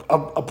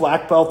a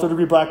black belt,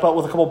 third-degree black belt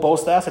with a couple bow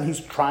staffs, and he's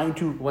trying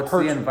to What's hurt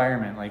the you,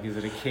 environment like? Is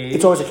it a cage?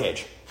 it's always a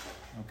cage.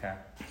 Okay.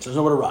 So there's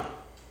nowhere to run.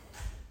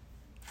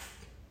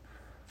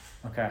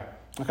 Okay.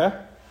 Okay?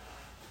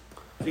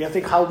 So you gotta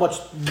think how much,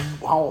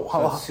 how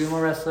So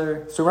sumo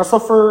wrestler. so wrestler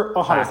for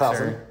 $100,000,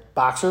 Boxer.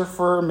 boxer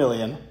for $1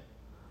 million,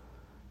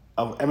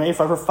 a MMA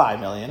fighter for $5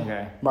 million,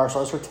 Okay. martial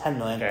arts for $10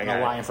 million, Okay, and got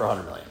a it. lion for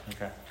 $100 million.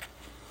 Okay.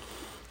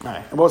 All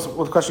right. And what's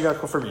the question you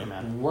got for me,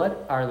 man?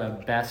 What are the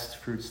best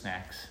fruit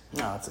snacks?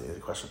 No, that's an easy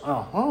question.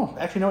 Oh,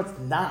 actually, no, it's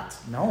not.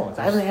 No, it's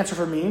I have an answer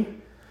for me.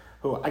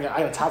 I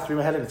got a top three in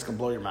my head, and it's gonna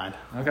blow your mind.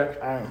 Okay.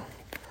 I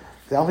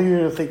don't think you're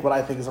gonna think what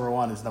I think is number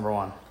one is number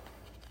one.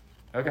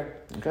 Okay.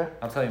 Okay.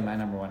 I'll tell you my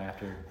number one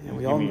after. Yeah, you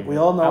we give me-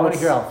 all know I want to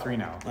it's- hear all three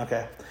now.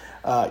 Okay.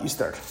 You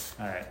start.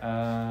 All right.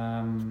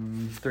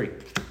 3.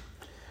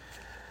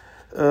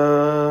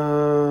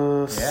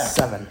 Yeah.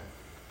 7.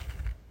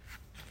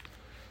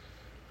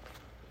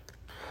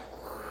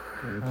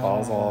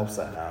 Paul's all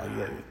upset now.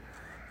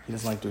 He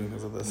doesn't like doing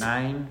things like this.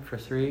 9 for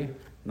 3.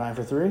 9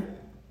 for 3.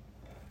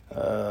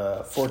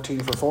 14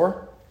 for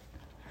 4.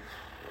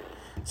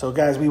 So,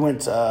 guys, we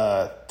went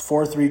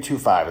 4, 3, 2,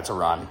 5. It's a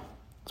run.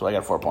 So I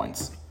got 4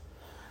 points.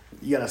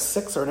 You got a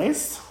 6 or an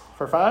ace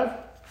for 5?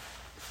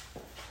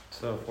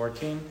 So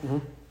 14. Mm-hmm.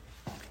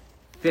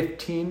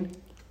 15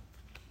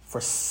 For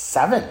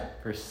 7.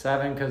 for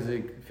 7 because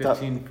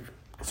 15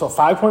 So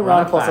 5-point Run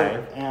round of plus 5.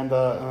 8.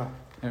 And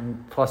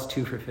and plus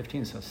 2 for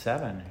 15, so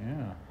 7.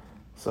 Yeah.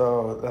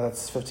 so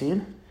that's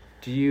 15.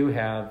 Do you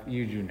have?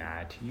 You do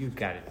not. You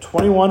got it.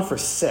 21 for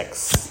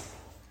 6.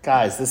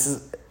 Guys, this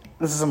is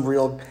some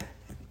real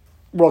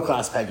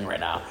world-class pegging right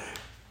now.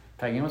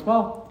 Pegging with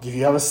ball. Do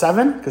you have a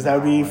 7? Because that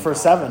would be for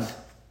 7.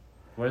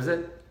 What is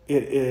it?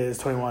 It is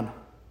 21.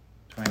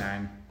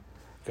 29.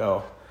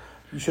 Go.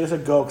 You should have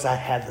said go because I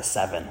had the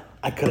 7.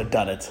 I could have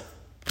done it.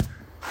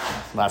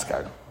 Last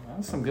card. Well,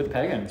 that's some good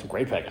pegging.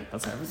 Great pegging. I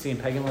haven't seen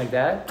pegging like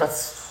that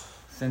That's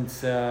since.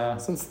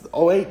 since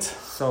 08.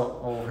 So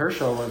old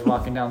Herschel was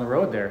walking down the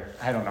road there.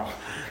 I don't know.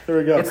 There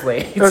we go. It's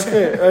late.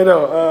 Okay, I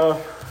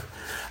know.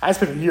 I just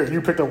picked a year.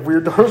 You picked a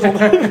weird Herschel.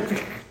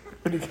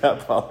 What do you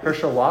got, Paul?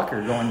 Herschel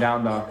Walker going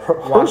down the.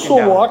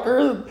 Herschel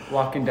Walker?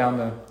 Walking down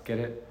the. Get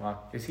it?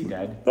 Is he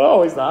dead?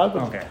 No, he's not.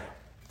 Okay.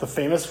 The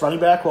famous running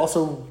back who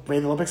also made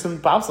the Olympics in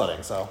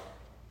bobsledding. So,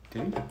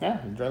 Did he?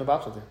 yeah, he joined the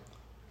bobsledding.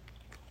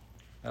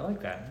 I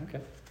like that. Okay.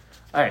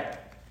 All right.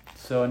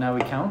 So now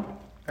we count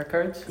our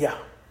cards? Yeah.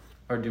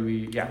 Or do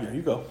we? Yeah. Yeah,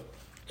 you go.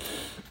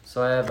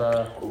 So I have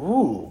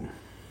Ooh.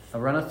 a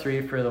run of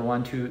 3 for the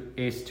 1, 2,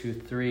 ace 2,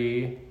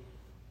 3,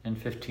 and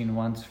 15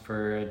 once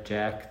for a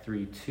jack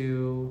 3,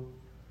 2.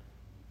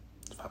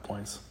 5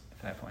 points.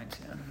 5 points,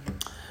 yeah.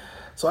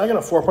 So I got a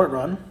 4-point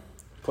run,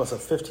 plus a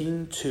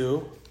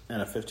 15-2,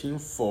 and a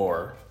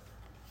 15-4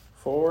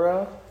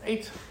 for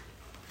 8.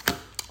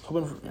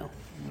 Hoping for,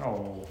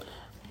 No.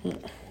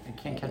 You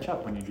can't catch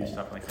up when you do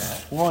stuff like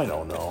that. Well, I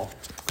don't know.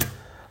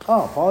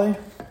 Oh, Paulie.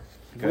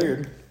 Good.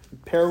 Weird.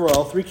 Pair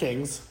royal, 3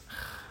 kings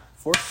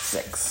for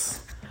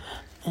 6.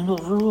 And the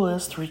rule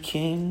is 3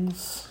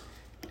 kings.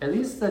 Are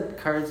these the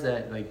cards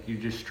that like you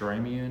destroy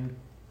me in?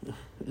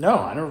 No,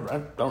 I don't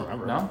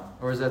remember. No?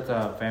 Or is that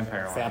the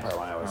vampire one? Vampire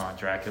one, I always. Oh,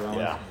 Dracula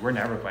Yeah. one? We're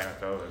never playing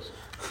with those.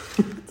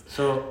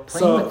 So,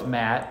 playing So- with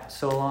Matt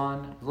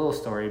Solon, a little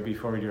story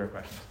before we do our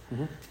questions.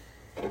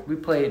 Mm-hmm. We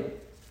played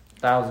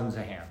thousands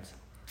of hands.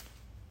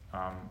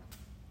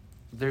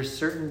 There's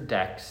certain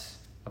decks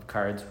of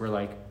cards where,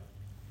 like,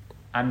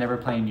 I'm never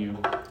playing you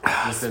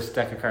with this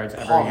deck of cards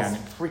ever Paul, again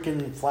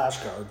freaking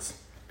flashcards.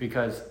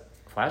 because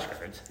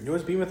flashcards. You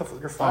always beat me with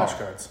your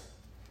flashcards.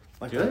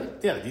 Like Do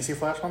yeah, the DC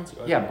flash ones.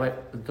 Yeah,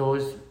 but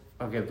those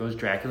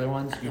Dracula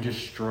ones, you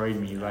destroyed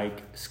me,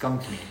 like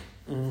skunked me.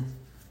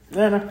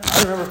 Yeah, no,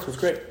 I remember. It was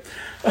great.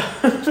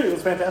 It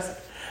was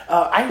fantastic.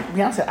 To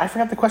be honest, I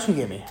forgot the question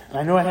you gave me, and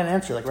I know I had an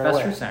answer like right Best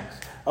away. fruit snacks.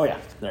 Oh yeah,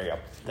 there you go.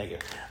 Thank you.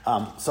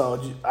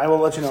 So I will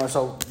let you know.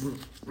 So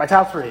my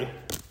top 3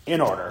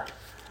 in order.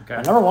 Okay.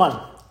 My number 1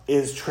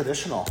 is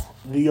traditional,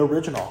 the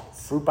original,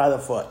 fruit by the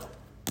foot.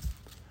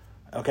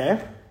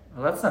 Okay.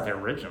 Well, that's not the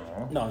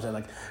original. No, I'm saying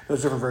like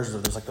there's different versions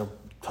of this, like the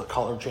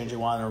color changing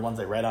one or ones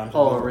they write on.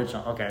 Oh,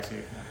 original. Okay, I see.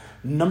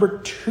 Number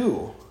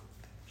 2,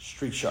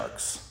 Street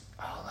Sharks.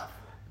 Oh,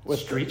 With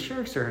Street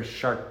Sharks or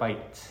Shark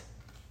Bites?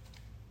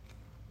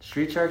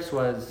 Street Sharks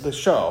was The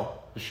show.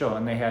 the show,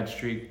 and they had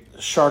Street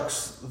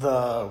Sharks,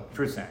 the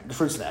fruit snack.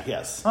 fruit snack,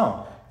 yes.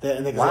 Oh,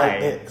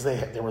 Why? Because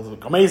they were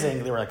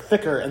amazing. They were like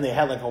thicker, and they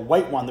had like a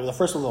white one. They were the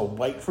first one with a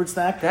white fruit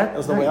snack. that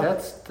was the right, way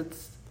up.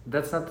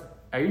 that's not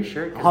Are you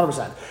sure?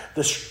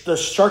 100%. The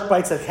shark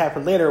bites that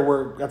happened later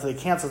were after they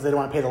canceled, they didn't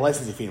want to pay the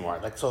licensing fee anymore.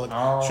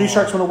 Street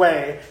sharks went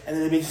away, and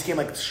then they just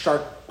became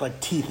shark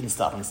teeth and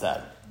stuff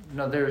instead.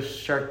 No, there's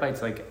shark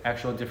bites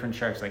actual different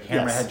sharks, like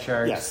hammerhead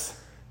sharks. Yes.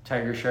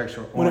 Tiger sharks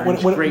or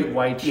orange, great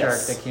white shark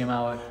that came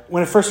out.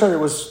 When it first started, it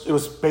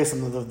was based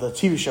on the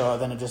TV show,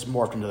 then it just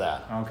morphed into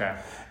that. Okay.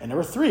 And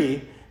number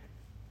 3,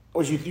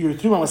 which you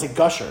threw on, was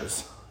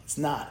Gushers. It's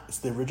not. It's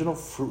the original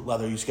fruit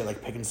leather you used to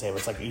get Pick and Save.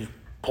 It's you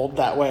pulled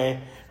that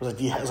way. It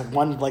was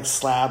one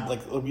slab.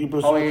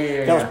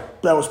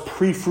 That was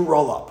pre-fruit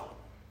roll-up.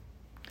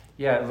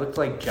 Yeah, it looked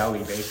like jelly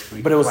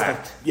basically. But it was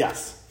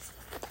yes.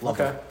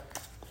 Okay. It.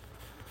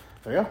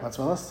 There you go. That's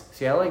my list.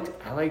 See, I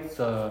liked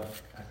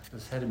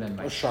this had been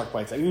my shark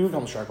bites. You call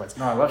them shark bites.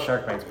 No, I love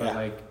shark bites, but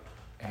it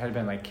had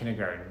been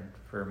kindergarten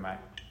for my.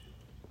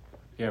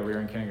 Yeah, we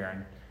were in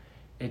kindergarten.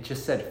 It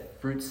just said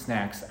fruit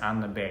snacks on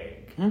the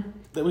bag.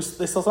 They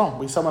still sell them.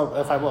 We sell them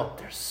at Five Below.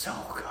 They're so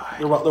good.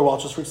 They're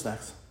Welch's fruit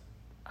snacks.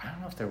 I don't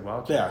know if they're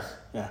Welch's. They are.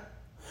 Yeah.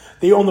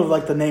 They own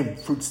the name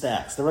Fruit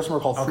Snacks. The rest of them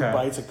are called Fruit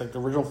Bites, the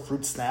original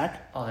fruit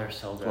snack. Oh, they're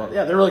so good. Well,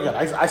 yeah, they're really good.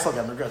 I still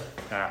get them. They're good.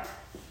 Yeah.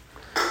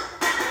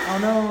 Oh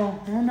no!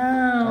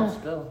 Don't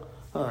spill.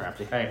 Oh, they're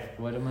empty. Hey,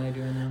 what am I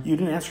doing now? You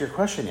didn't answer your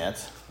question yet.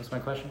 What's my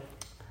question?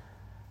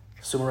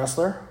 Sumo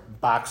wrestler,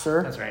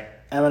 boxer. That's right.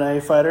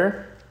 MMA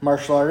fighter,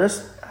 martial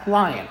artist,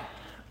 lion.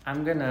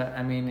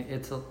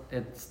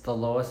 It's the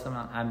lowest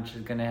amount. I'm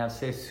just gonna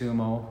say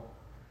sumo.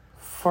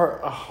 All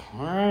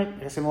right. I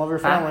guess I'm all over your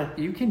family.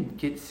 You can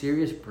get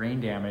serious brain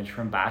damage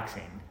from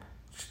boxing.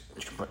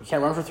 You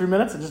can't run for 3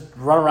 minutes and just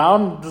run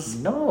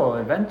around. No,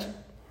 eventually.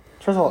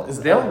 First of all,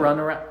 they'll run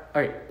around.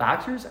 All right,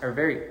 boxers are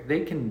they're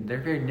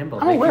very nimble.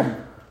 They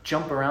can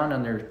jump around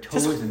on their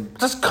toes and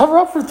just cover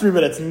up for 3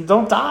 minutes and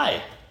don't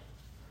die.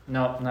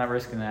 No, I'm not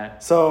risking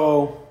that.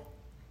 So,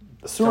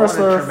 the sumo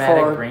wrestler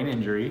traumatic brain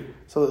injury.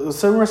 So the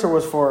sumo wrestler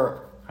was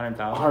for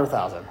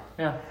 100,000.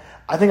 Yeah,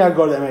 I think I'd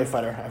go to the MMA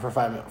fighter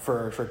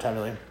for 10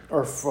 million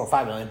or for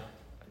 5 million.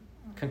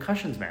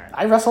 Concussions, man.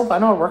 I wrestled. I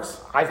know it works.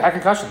 I've had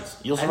concussions.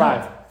 You'll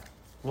survive.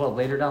 Well,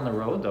 later down the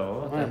road,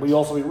 though. Right, will you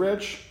also be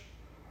rich?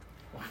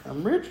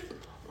 I'm rich.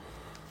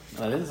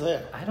 I didn't say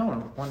it. I don't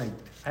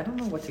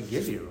know what to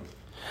give you.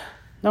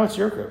 No, it's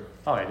your group.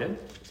 Oh, I did?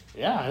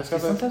 Yeah, I just got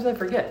sometimes I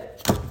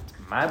forget.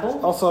 My bowl?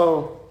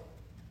 Also.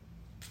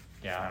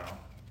 Yeah, I don't know.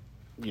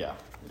 Yeah,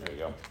 there you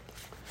go.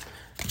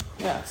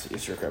 Yeah,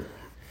 it's your crib.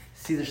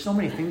 See, there's so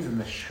many things in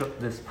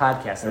this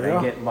podcast that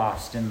I get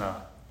lost in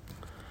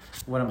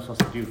what I'm supposed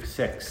to do.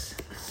 6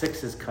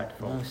 is cut,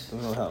 folks.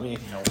 That'll help me.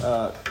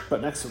 Nope.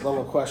 But next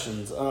level of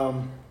questions.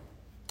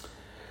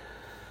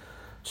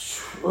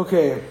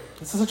 Okay,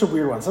 this is such a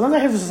weird one. Sometimes I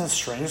have just the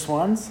strangest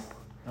ones.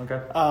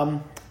 Okay.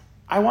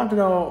 I want to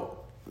know,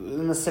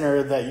 in the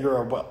scenario that you're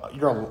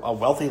a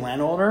wealthy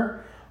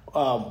landowner,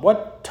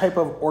 what type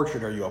of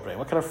orchard are you opening?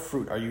 What kind of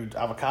fruit? Are you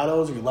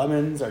avocados? Are you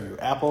lemons? Are you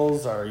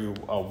apples? Are you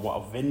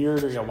a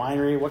vineyard? Are you a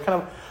winery? What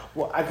kind of?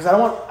 Because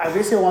I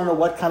basically want to know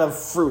what kind of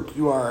fruit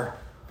you are.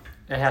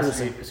 It has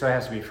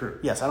to be fruit.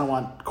 Yes, I don't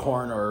want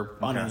corn or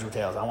onions or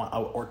potatoes. I want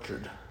an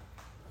orchard.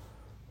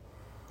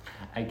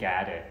 I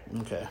got it.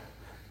 Okay.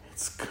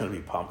 It's gonna be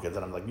pumpkins,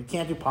 and I'm like, you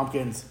can't do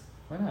pumpkins.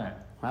 Why not?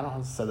 I don't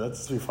know. Said that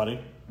just to be funny.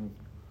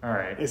 All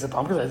right. Is it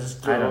pumpkins?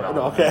 I don't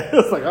know. Okay.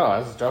 It's like, I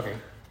was just joking.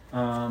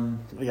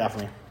 What you got for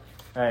me?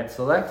 All right.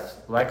 So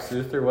Lex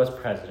Luthor was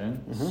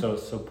president, so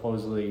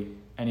supposedly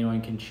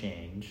anyone can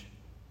change.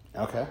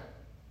 Okay.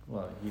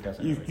 Well, he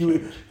doesn't.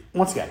 You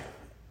once again.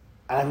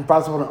 I've brought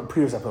this up on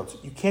previous episodes.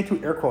 You can't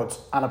do air quotes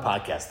on a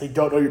podcast. They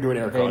don't know you're doing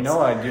air quotes. They know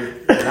I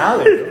do. Now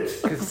they do.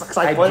 Because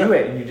I do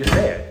it and you just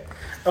say it.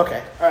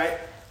 Okay. All right.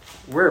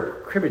 We're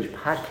a cribbage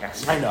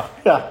podcast. I know.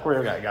 Yeah. We're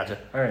okay. Gotcha.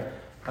 All right.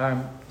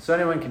 So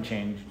anyone can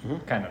change,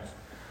 kind of.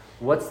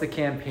 What's the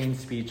campaign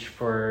speech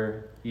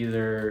for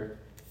either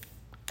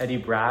Eddie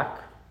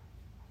Brock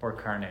or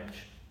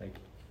Carnage? Like,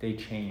 they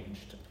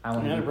changed. I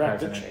want to be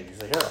president. Did change.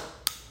 He's a hero.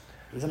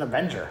 He's an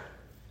Avenger.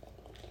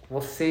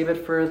 We'll save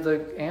it for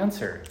the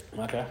answer.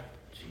 Okay.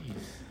 Jeez.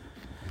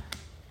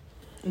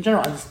 In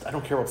general, I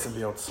don't care about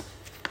symbiotes.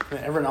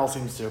 Everyone else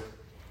seems to.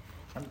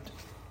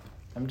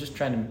 I'm just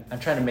trying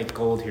to make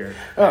gold here.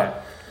 Oh.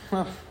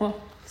 Well,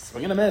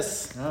 swing and a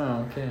miss.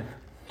 Oh, okay.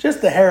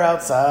 Just the hair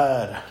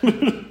outside.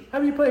 How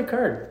do you play a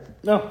card?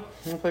 No, I'm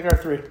going to play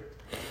card 3.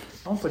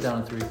 I'll put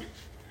down a 3.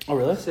 Oh,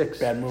 really? 6.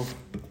 Bad move.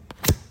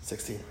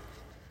 16.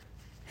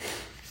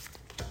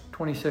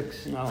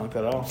 26. No, I don't like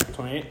that at all.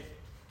 28.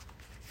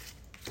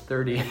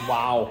 30.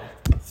 Wow.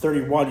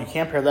 31. You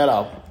can't pair that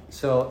up.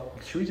 So,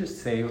 should we just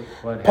say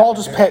what Paul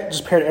just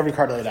paired every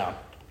card laid down.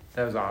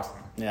 That was awesome.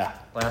 Yeah.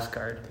 Last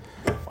card.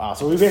 Wow.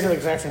 So we basically have the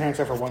exact same hand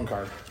except for one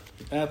card.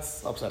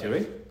 That's upsetting. Do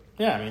we?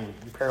 Yeah, I mean,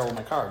 we paired all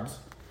my cards.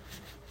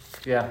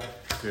 Yeah.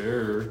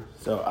 Sure.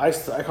 So I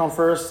come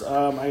first.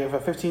 I have a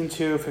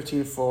 15-2,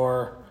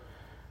 15-4.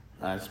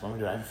 I just want to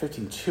do it. I have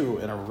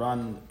 15-2, and a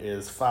run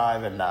is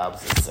 5, and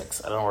knobs is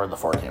 6. I don't know where the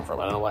 4 came from.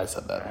 I don't know why I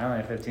said that. I only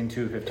have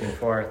 15-2,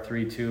 15-4,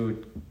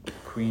 3-2,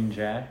 Queen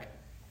Jack.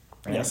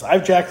 Right? Yes,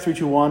 I've Jack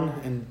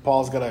 3-2-1, and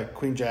Paul's got a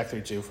Queen Jack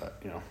 3-2.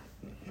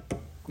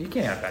 You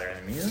can't have better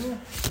than me, though.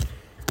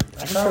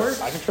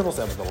 I can triple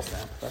stamp with double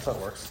stamp. That's how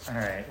it works. All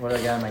right, what do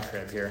I got in my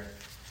crib here?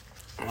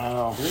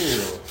 Oh,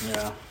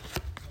 yeah.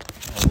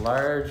 A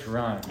large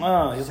run.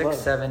 Oh, he's 6, large.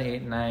 7,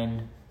 8,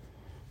 9.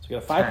 So you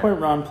got a 5-point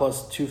run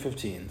plus 2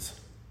 15s.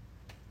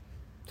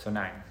 So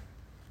 9.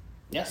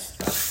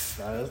 Yes,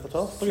 that is the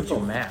total. Look at you,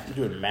 math.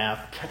 You're doing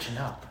math. Catching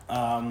up.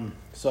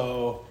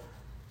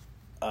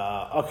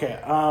 Okay.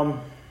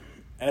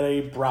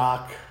 Eddie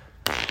Brock.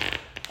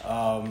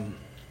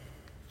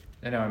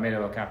 I know, I made it a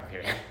little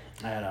complicated.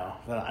 I know.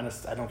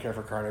 I don't care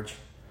for Carnage.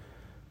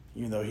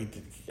 Even though he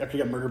after he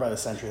got murdered by the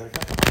Sentry.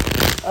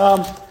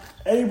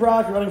 Eddie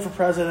Brock running for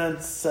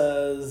president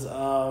says,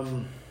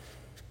 vote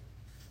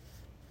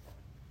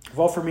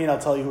for me and I'll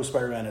tell you who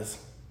Spider-Man is.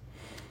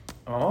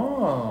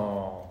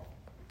 Oh.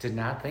 Did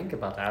not think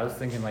about that. I was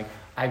thinking, like,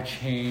 I've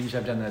changed,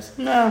 I've done this.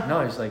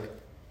 No, he's like,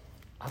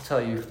 I'll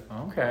tell you.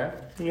 Okay.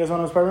 You guys want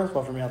to know Spider-Man?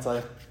 Vote for me, I'll tell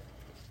you.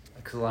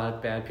 Because a lot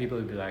of bad people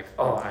would be like,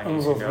 oh, I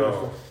need to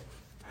know.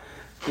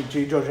 Big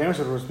G. Joe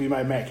Jameson was to be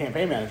my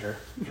campaign manager.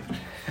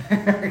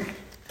 And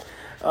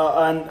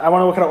I want to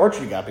know what kind of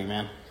orchard you got, big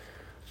man.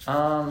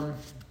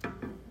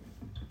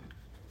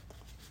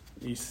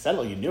 You said it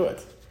like you knew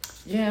it.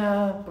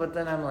 Yeah, but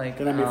then I'm like,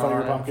 Didn't I make fun of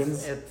your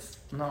pumpkins?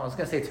 No, I was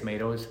gonna say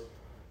tomatoes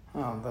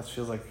Oh, that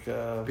feels like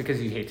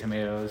because you hate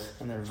tomatoes.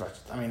 and they're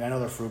I mean, I know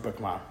they're fruit, but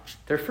come on.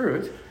 They're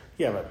fruit,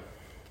 Yeah, but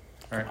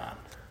right? come on.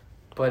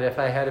 But if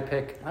I had to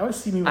pick, I always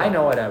see me. I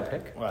know what I would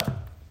pick. What?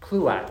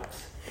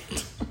 Pluots.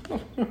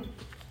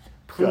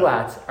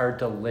 Pluots are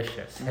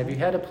delicious. Have you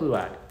had a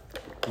pluot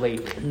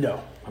lately?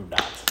 No, I'm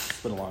not.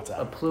 It's been a long A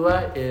time.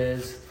 pluot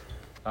is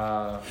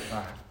a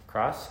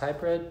cross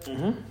hybrid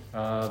Mm-hmm.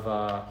 of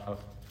a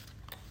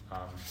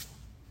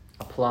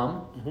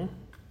plum Mm-hmm.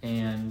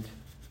 and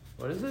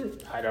what is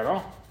it? I don't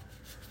know.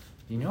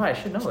 You know, I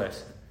should know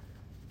this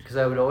because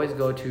I would always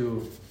go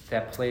to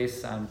that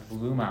place on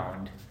Blue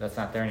Mound. That's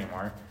not there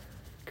anymore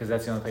because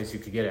that's the only place you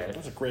could get it.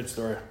 That's a great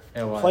story.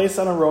 It was. Place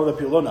on a road that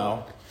people don't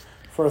know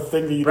for a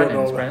thing that you don't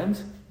know.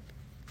 Brennan's.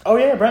 Oh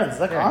yeah, Brennan's. Is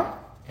that Yeah. gone?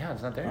 Yeah,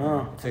 it's not there.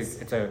 Oh.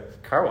 It's a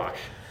car wash.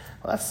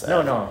 Well, that's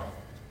sad. No,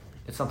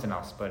 it's something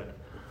else. But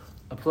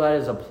a pluot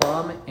is a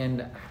plum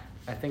and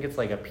I think it's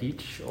like a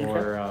peach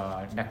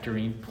or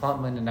nectarine,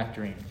 plum and a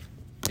nectarine.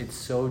 It's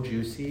so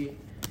juicy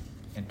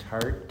and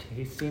tart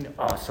tasting.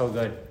 Oh, so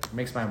good. It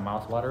makes my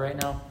mouth water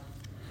right now.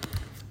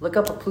 Look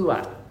up a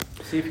pluot.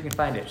 See if you can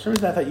find it. For some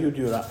reason I thought you would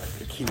do it on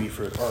kiwi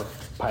fruit or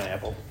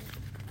pineapple.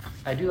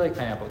 I do like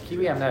pineapple.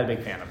 Kiwi, I'm not a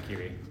big fan of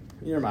kiwi.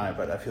 You're mine,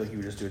 but I feel like you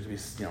would just do it to be,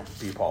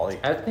 be Pauly.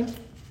 I would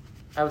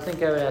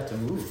think I would have to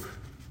move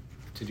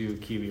to do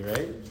kiwi,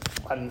 right?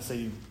 I didn't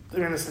say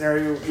in a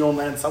scenario you'll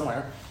land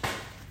somewhere.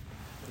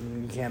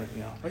 You can't,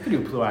 I could do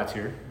pluots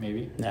here,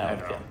 maybe. No, I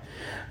don't know.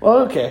 Well,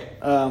 okay.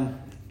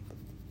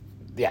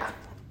 Yeah.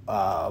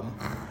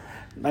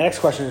 My next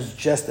question is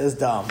just as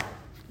dumb.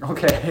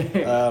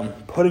 Okay.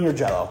 Pudding or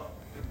Jello?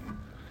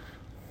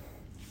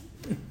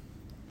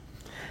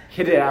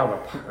 Hit it out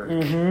of the park.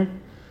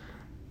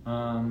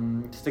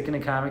 Mm-hmm. Sticking to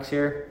comics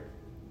here.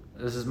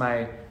 This is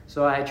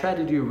so I try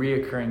to do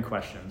reoccurring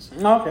questions.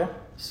 Oh, okay.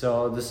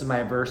 So this is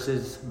my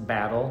versus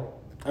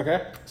battle.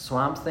 Okay.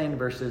 Swamp Thing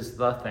versus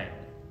The Thing.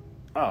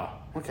 Oh,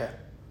 okay.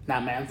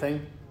 Not Man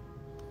Thing?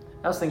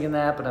 I was thinking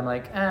that, but I'm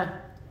like,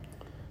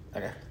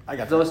 Okay. I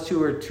got those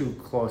two are too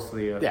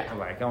closely Yeah.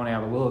 alike. I want to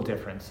have a little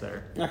difference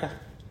there. Okay.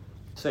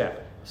 So yeah,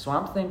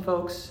 Swamp Thing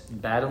folks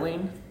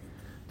battling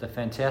the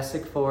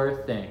Fantastic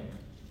Four Thing.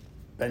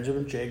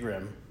 Benjamin J.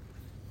 Grimm.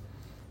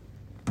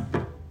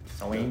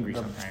 So angry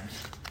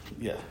sometimes.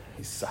 Yeah.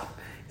 He's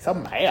so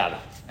mad.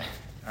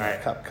 All right,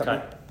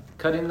 Cut.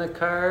 cutting the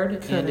card,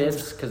 and Cutting.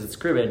 it's because it's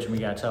cribbage, and we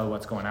gotta tell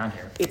what's going on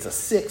here. It's a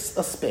 6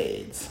 of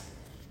spades.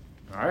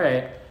 All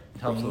right, it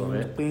helps a little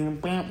bit. Bing,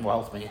 bing.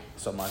 Well, helps me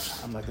so much.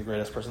 I'm like the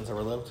greatest person that's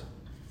ever lived.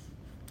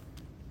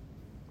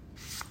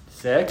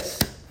 6,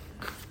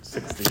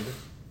 16.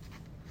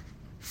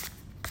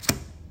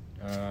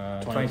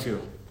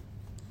 22,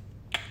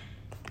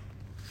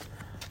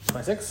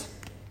 26.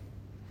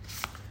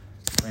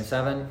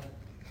 27.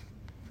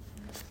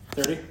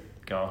 30.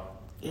 Go.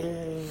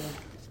 Yay.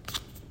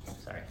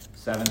 Sorry,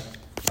 7.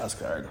 Last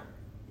card.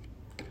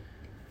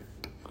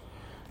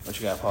 What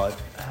you got, Paulie?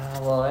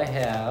 Well, I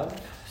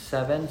have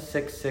 7,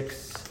 6,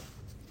 6,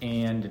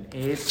 and an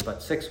ace,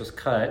 but 6 was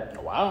cut.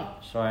 Oh, wow.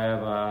 So I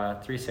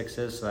have 3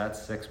 6s, so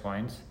that's 6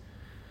 points.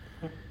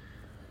 Is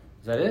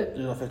that it?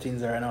 There's no 15s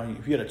there. I know.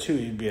 If you had a 2,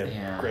 you'd be a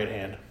Yeah. great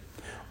hand.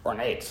 Or an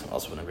 8,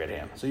 also been a great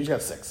hand. So you just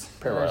got 6.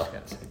 Pair I royal. just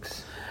got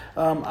 6.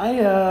 I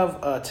have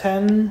a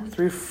 10,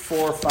 3,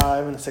 4,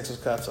 5, and a 6 is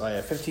cut. So I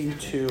have 15,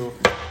 2,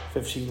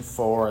 15,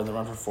 4, and the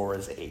run for 4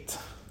 is 8.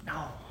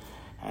 No.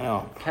 I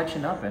know.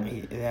 Catching up and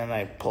And then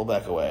I pull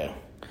back away.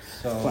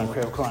 so. Come on,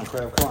 Crib. Come on,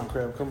 Crib. Come on,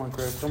 Crib. Come on,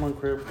 Crib. Come on,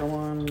 Crib. Come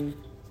on.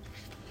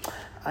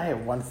 I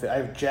have I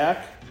have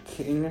Jack,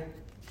 King,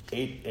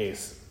 8,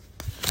 Ace.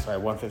 So I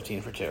have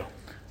 115 for 2.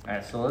 All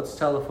right, so let's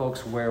tell the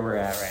folks where we're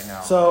at right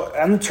now. So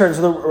on the turn,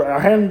 our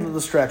hand of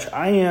the stretch,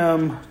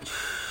 Second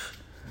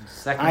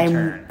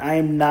turn. I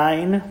am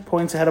 9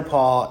 points ahead of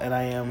Paul, and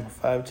I am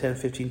 5, 10,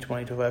 15,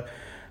 20, 25.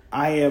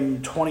 I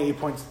am 29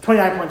 points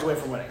away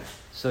from winning.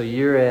 So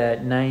you're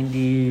at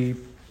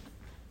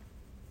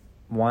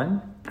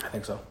 91? I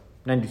think so.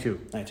 92.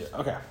 92.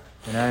 Okay.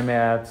 And I'm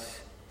at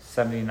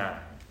 79.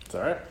 It's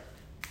all right.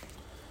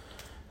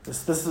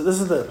 This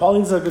is the Paul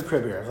needs a good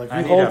crib here. Like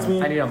I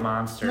need a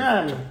monster.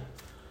 Nah,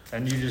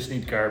 and you just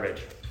need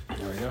garbage.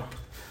 There we go.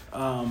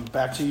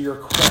 Back to your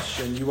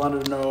question. You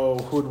wanted to know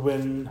who would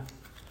win.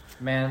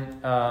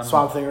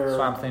 Swamp Thing.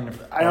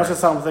 I know it's a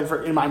Swamp Thing.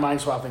 In my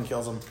mind, Swamp Thing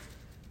kills him.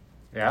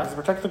 Yeah. To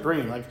protect the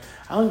green. Like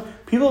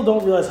people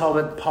don't realize how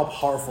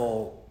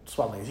powerful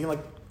Swamp Thing is. He can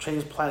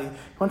change planet. He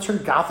wants to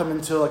turn Gotham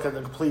into a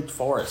complete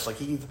forest.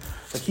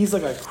 He's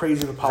like a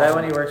crazy powerful. Is that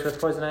when he works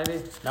with Poison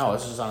Ivy? No,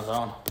 this is on his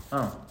own.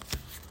 Oh.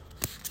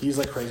 He's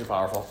crazy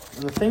powerful.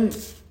 And the thing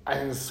I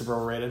think is super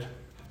overrated.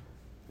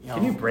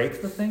 Can you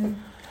break the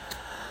thing?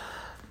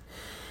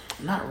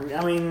 Not really.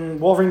 I mean,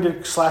 Wolverine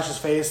did slash his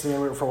face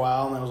for a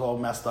while, and it was all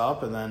messed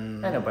up, and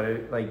then... I know,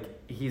 but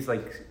he's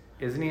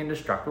isn't he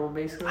indestructible,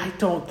 basically? I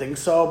don't think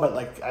so, but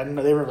I don't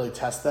know, they didn't really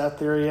test that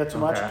theory yet too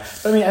much.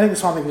 But I mean, I think the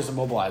Swamp Thing just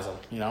immobilize him,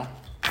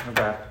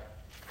 Okay.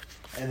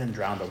 And then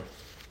drown him.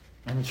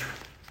 I wasn't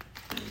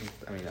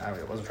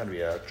trying to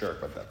be a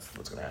jerk, but that's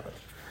what's going to happen.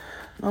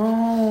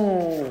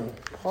 Oh,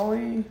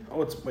 Paulie.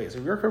 Oh, is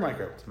it your crib or my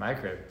crib? It's my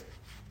crib.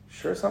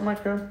 Sure it's not my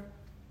crib?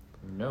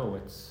 No,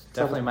 it's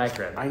definitely my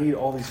crib. I need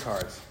all these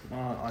cards.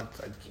 I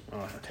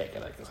take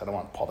it, I guess. I don't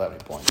want Paul to have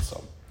any points,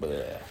 so...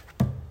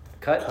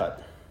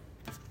 Cut.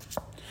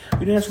 You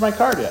didn't answer my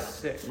card yet.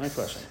 6. My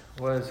question.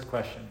 What is the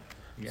question?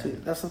 Yeah. See,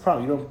 that's the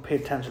problem. You don't pay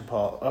attention,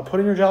 Paul. Put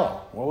in your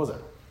Jell-O. What was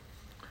it?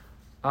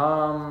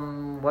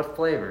 What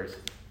flavors?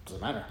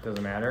 Doesn't matter.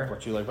 Doesn't matter.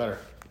 What you like better?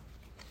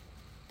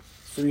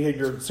 So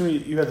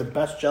you had the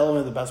best Jell-O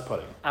and the best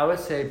pudding. I would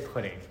say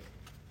pudding.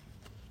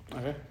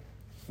 Okay.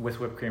 With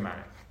whipped cream on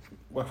it.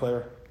 What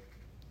flavor?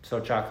 So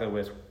chocolate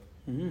with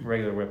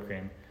regular whipped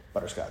cream.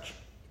 Butterscotch.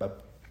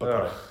 But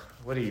Ugh.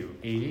 What are you,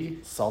 80?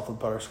 Salted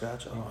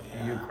butterscotch. Oh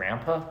yeah. Are you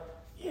grandpa?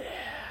 Yeah.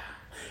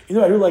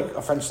 I do like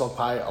a French silk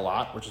pie a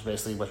lot, which is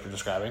basically what you're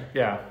describing.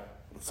 Yeah.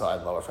 So I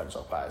love a French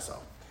silk pie. So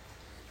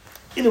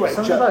either way,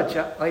 something about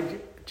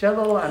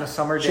Jell-O on a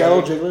summer day.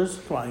 Jell-O jigglers.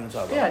 Come on, you can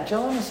talk about. Yeah,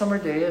 Jell-O on a summer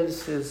day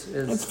is. There's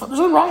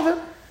nothing wrong with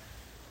it.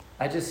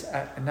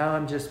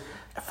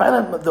 I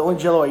find that the only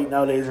Jell-O I eat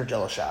nowadays are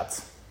Jell-O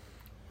shots.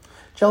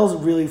 Jell-O's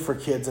really for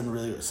kids and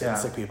really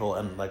sick people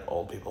and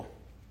old people.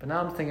 But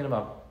now I'm thinking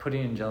about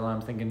pudding and Jell-O. I'm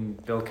thinking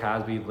Bill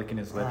Cosby licking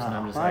his lips, and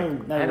I'm just I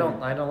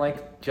don't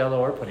like Jell-O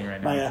or pudding right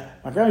now.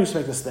 My grandma used to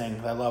make this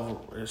thing that I love.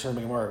 She doesn't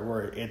make it more.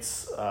 Where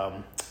it's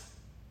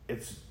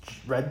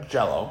red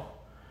Jell-O.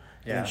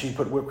 Yeah. And she'd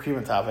put whipped cream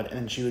on top of it,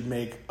 and then she would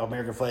make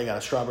American flag out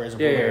of strawberries and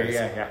blueberries.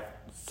 Yeah.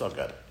 So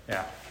good.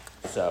 Yeah.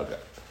 So good.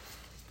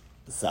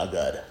 So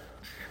good.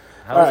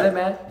 How was it,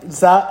 Matt?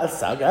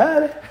 So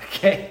good.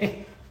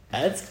 Okay.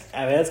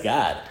 It's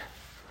God.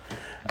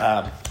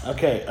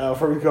 Okay,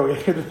 before we go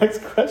to the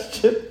next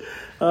question,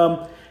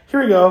 here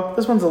we go.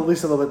 This one's at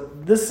least a little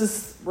bit.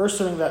 We're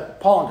assuming that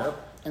Paul Unger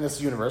in this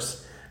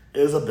universe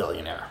is a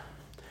billionaire.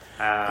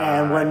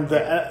 And when the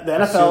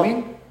NFL...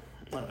 Assuming?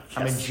 Yes.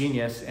 I'm a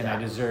genius, and I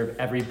deserve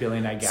every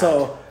billion I got.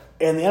 So,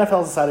 and the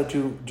NFL decided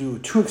to do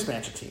 2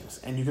 expansion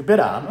teams, and you could bid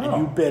on them, and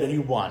you bid, and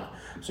you won.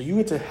 So you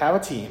get to have a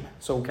team.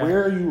 So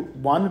where are you,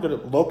 one, going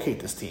to locate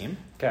this team?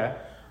 Okay.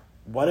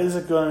 What is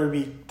it going to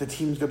be, the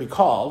team's going to be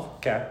called?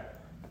 Okay.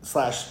 /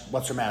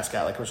 what's their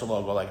mascot, what's their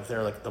logo, if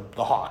they're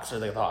the Hawks, or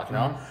the Hawk,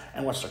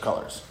 and what's their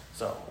colors.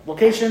 So,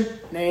 location,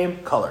 name,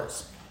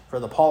 colors.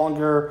 For the Paul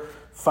Unger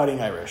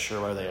Fighting Irish,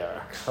 or where they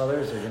are.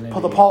 Colors are going to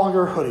be... The Paul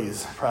Unger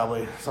hoodies,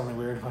 probably, something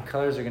weird.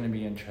 Colors are going to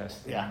be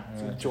interesting. Yeah,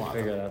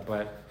 figure that out,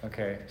 but,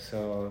 okay,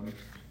 so,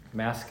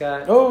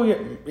 mascot? Oh,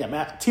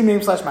 yeah, team name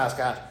 /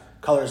 mascot,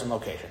 colors and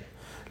location.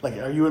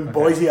 Are you in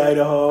Boise,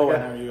 Idaho,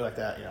 and are you like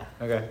that,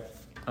 Okay.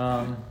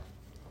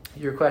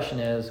 Your question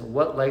is,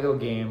 what Lego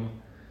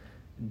game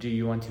do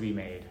you want to be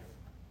made?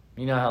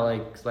 You know how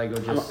Lego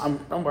just... I'm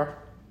where?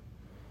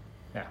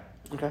 Yeah.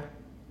 Okay.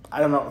 I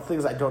don't know.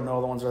 Things I don't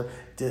know. The ones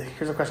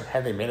here's a question.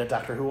 Have they made a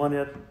Doctor Who one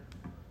yet?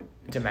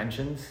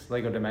 Dimensions?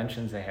 Lego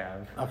Dimensions they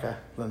have. Okay.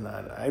 Then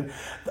the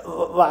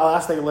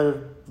last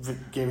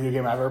video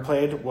game I ever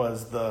played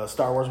was the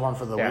Star Wars one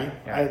for the Wii.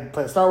 Yeah. I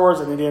played Star Wars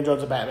and Indiana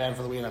Jones and Batman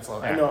for the Wii, and that's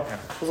all. I know.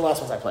 Those are the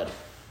last ones I played.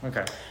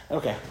 Okay. All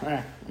right. All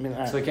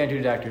right. So we can't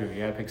do Doctor Who.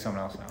 You gotta pick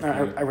someone else now. All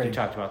right, I already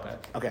talked about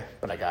that. Okay,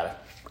 but I got it.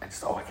 I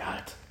got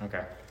it.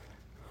 Okay.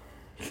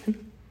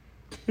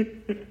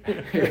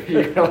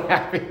 You're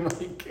laughing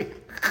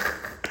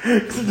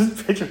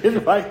just picture it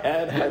in my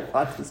head. I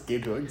want this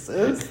game to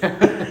exist.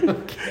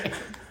 Okay.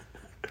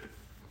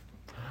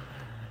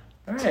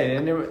 All right,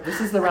 and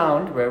this is the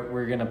round where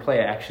we're gonna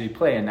actually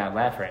play and not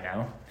laugh right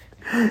now.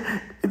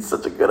 It's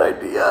such a good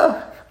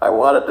idea. I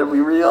want it to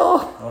be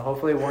real. Well,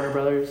 hopefully Warner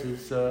Brothers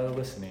is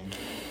listening.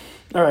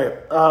 All right.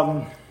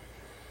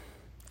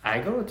 I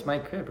go. It's my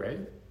crib, right?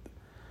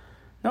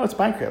 No, it's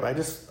my crib. No,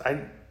 it's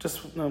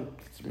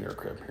your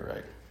crib. You're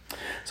right.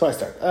 So I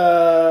start.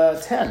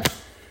 10.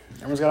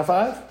 Everyone's got a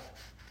 5?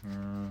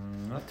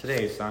 Not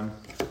today, son.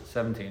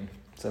 17.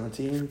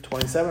 17,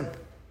 27.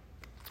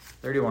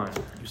 31.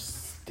 You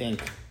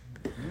stink.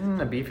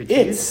 A beefy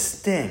It cheese.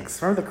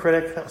 stinks. Remember the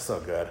critic? That was so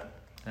good.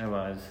 It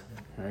was.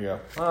 There you go.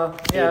 Well,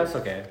 yeah, it's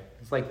okay.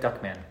 It's like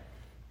Duckman.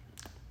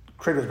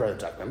 Critic was better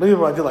than Duckman.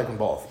 Maybe I did like them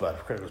both, but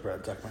Critic was better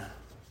than Duckman.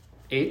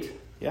 8.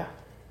 Yeah.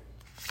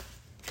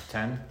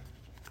 10.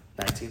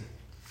 19.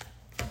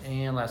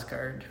 And last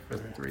card for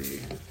 3.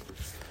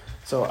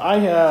 So I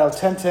have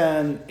 10,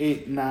 10,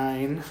 8,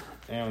 9,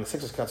 and when the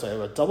 6 is cut, so I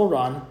have a double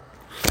run.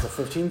 So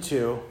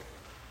 15-2.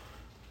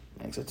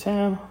 Makes it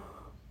 10.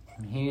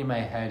 I'm hitting my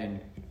head in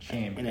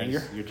shame In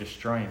because anger? you're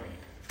destroying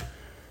me.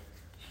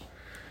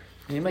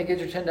 You might get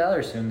your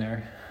 $10 soon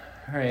there.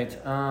 All right.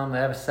 I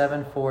have a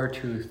 7, 4,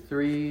 2,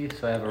 3.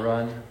 So I have a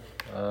run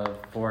of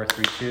 4,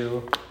 3,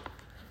 2.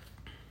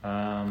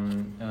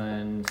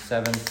 And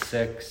 7,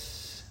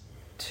 6,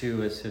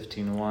 2 is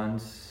 15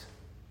 ones.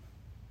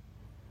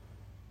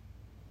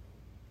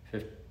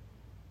 Do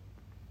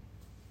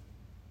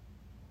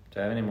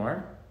I have any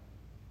more?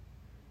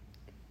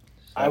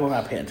 I will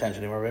not pay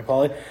attention anymore, right,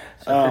 Paulie?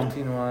 So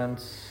 15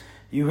 ones.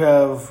 You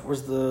have,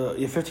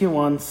 you have 15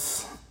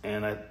 once,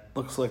 and it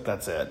looks like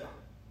that's it.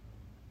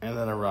 And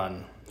then a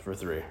run for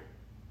 3.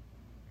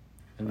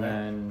 And Right.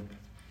 then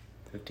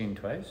 15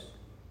 twice.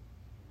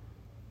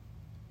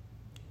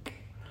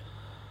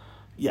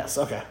 Yes,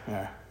 okay. All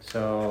right.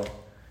 So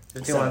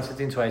 15 once,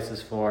 15 twice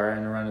is 4,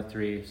 and a run of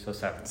 3, so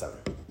 7. 7.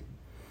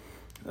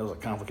 That was a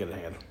complicated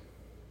hand.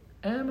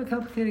 I'm a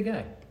complicated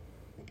guy.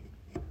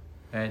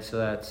 Alright, so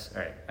that's...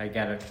 Alright, I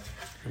got it.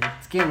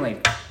 It's game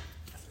late.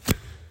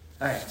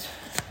 Alright,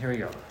 here we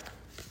go.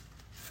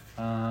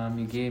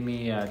 You gave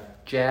me a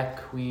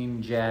Jack,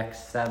 Queen, Jack,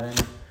 7.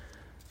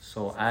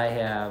 So I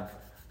have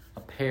a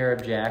pair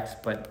of Jacks,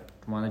 but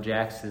one of the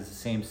Jacks is the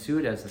same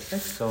suit as the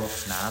 6, so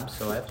knob,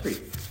 so I have 3.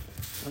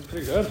 That's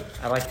pretty good.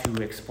 I like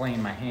to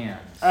explain my hands.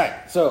 All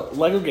right, so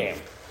Lego game.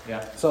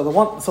 Yeah. So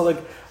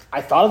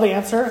I thought of the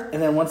answer, and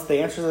then once the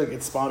answer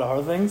it spawned out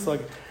other things.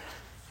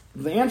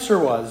 The answer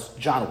was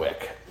John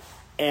Wick,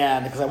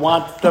 and because I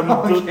want them,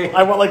 Okay.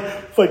 I want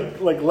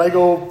like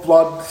Lego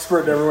blood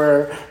spurting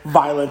everywhere,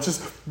 violence,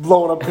 just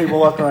blowing up people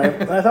left and right.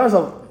 And I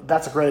thought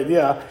that's a great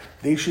idea.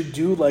 They should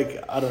do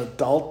like an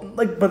adult,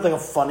 but a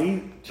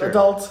funny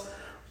adult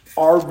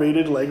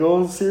R-rated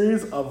Lego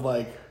series of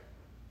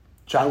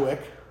John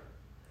Wick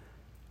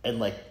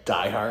and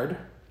Die Hard.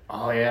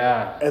 Oh,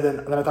 yeah. And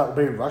then I thought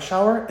maybe Rush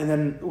Hour, and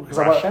then because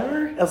Rush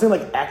Hour? I was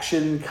thinking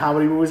action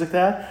comedy movies like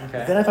that.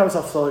 Okay. Then I thought to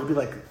myself, so it'd be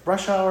like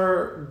Rush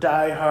Hour,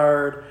 Die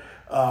Hard.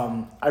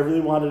 I really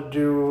wanted to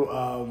do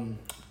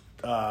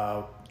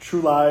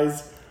True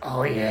Lies.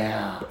 Oh,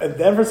 yeah. And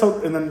then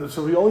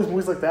so we all these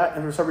movies like that,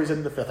 and for some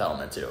reason The Fifth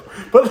Element too.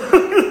 But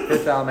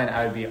Fifth Element,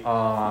 I would be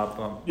all up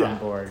on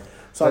board.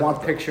 So But I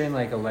want picturing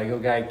a Lego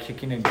guy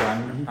kicking a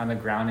gun on the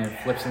ground and it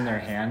flips in their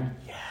hand,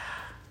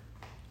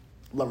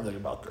 love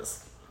everything about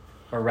this.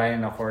 or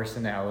riding a horse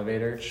in the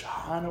elevator.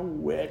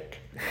 John Wick.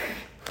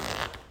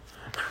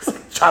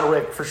 John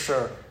Wick for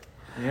sure.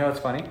 You know what's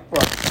funny?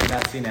 What? I've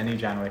not seen any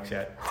John Wicks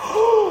yet.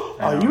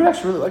 Oh, you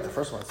actually really like the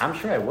first ones. I'm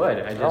sure I would.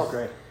 They're all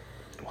great.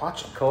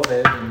 Watch them.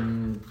 COVID,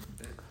 and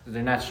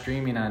they're not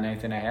streaming on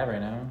anything I have right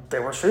now. They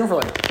were streaming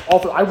for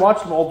I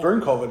watched them all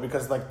during COVID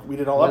because we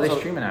did all What are they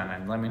episodes. streaming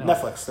on? Let me know.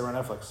 Netflix. They were on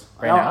Netflix.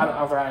 Right I now? don't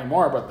know if they're on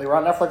anymore, but they were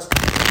on Netflix.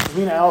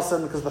 Me and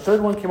Allison, because the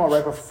third one came out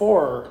right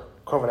before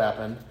COVID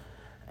happened,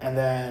 and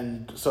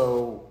then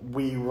so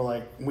we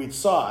were we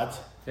saw it,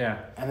 Yeah.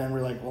 and then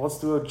we're well, let's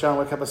do a John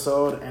Wick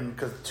episode, and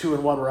because 2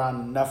 and 1 were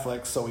on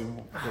Netflix, so we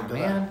Oh, did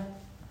man.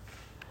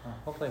 Well,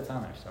 hopefully it's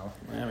on there, so.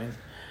 that. I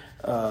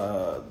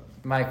mean,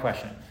 My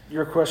question.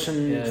 your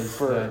question Is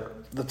for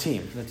the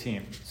team: The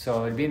team.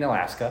 So it'd be in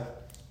Alaska.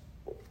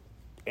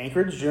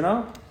 Anchorage,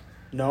 Juneau,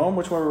 Nome.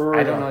 Which one were we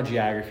I don't on? know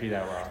geography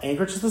that well.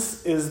 Anchorage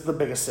is the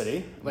biggest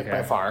city, Okay.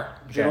 by far.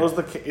 Okay. Juneau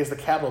is the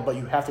capital, but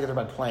you have to get there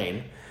by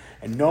plane.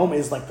 And Nome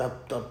is the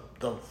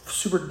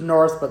super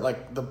north, but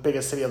the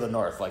biggest city of the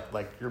north. Like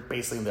you're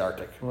basically in the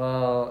Arctic.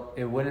 Well,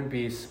 it wouldn't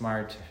be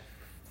smart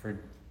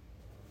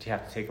to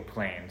have to take a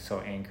plane, so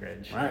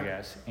Anchorage, I Right.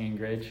 guess.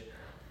 Anchorage.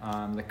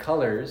 The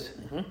colors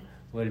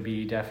would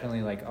be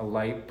definitely a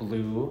light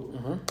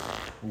blue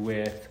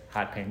with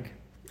hot pink.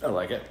 I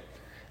like it.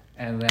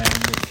 And then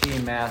the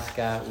team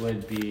mascot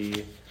would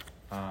be,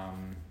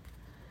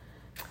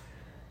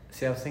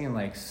 I was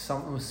thinking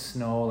something with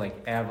snow,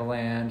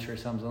 avalanche or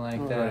something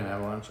like that.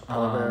 Avalanche,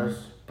 polar bears,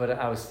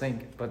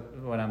 But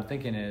what I'm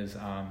thinking is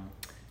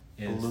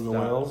beluga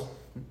whales.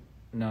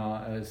 No,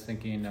 I was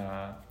thinking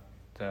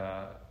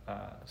the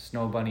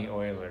Snow Bunny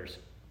Oilers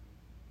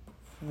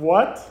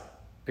What?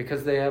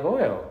 because they have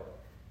oil.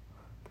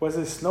 What's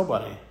a snow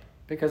bunny?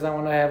 Because I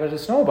want to have it a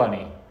snow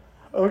bunny.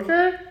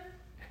 Okay.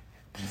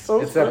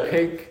 So It's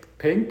a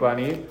pink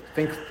bunny.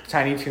 Think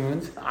Tiny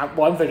Toons.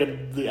 I'm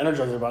thinking the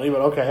Energizer bunny,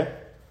 but okay.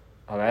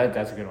 Oh,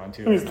 that's a good one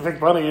too. It's the pink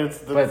bunny. It's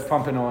the But it's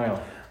pumping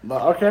oil.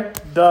 Okay,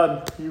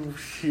 done. You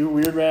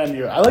weird man.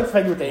 You. I like the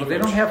fact you were Well, they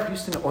don't have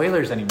Houston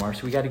Oilers anymore,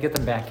 so we got to get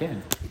them back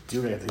in.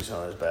 Do get these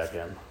others back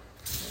in.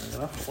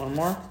 Enough? One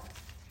more?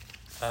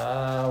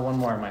 One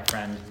more, my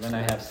friend. Then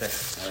I have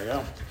 6. There we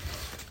go.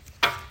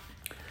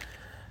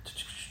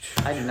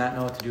 I do not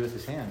know what to do with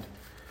this hand.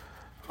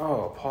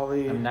 Oh,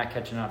 Paulie. I'm not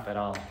catching up at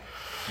all.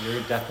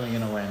 You're definitely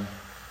going to win.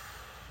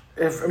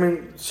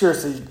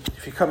 Seriously,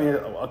 if you cut me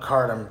a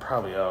card, I'm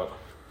probably out.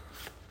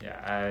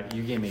 Yeah,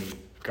 you gave me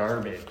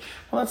garbage.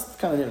 Well, that's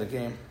kind of near the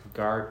game.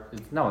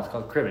 No, it's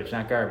called cribbage,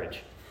 not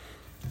garbage.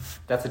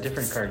 That's a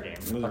different card game.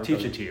 I'll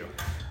teach it to you.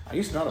 I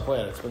used to know how to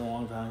play it. It's been a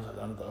long time since I've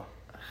done it, though.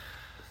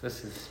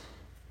 This is...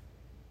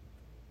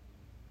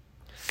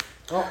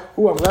 I'm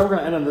glad we're going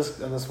to end on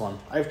this one.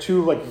 I have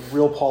 2,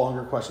 real Paul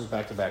Unger questions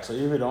back to back. So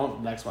even if you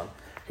don't, next one.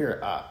 Here,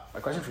 my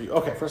question for you.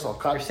 Okay, first of all,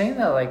 cut. You're saying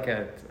that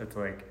it's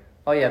like,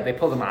 oh yeah, they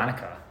pulled a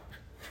Monica.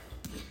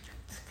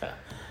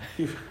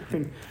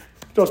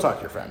 Don't talk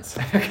to your friends.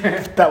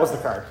 That was the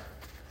card.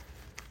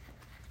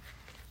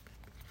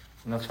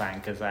 And that's fine,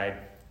 because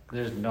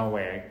there's no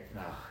way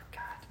oh,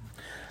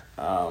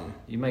 God.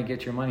 You might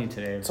get your money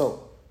today.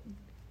 So,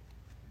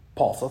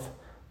 Paulsive.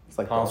 It's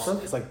like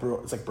Paulsive? It's like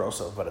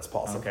Brosive, but it's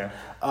Paulsive. Okay.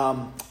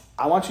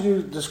 I want you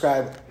to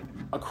describe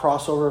a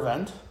crossover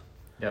event.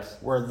 Yes.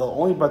 Where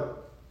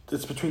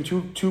it's between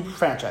two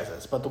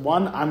franchises, but the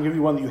one I'm giving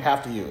you one that you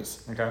have to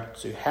use. Okay.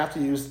 So you have to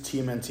use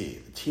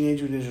TMNT, the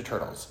Teenage Mutant Ninja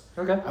Turtles.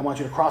 Okay. I want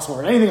you to cross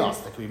over anything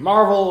else. It could be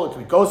Marvel. It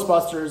could be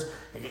Ghostbusters.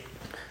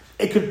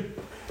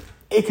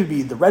 It could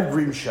be the Red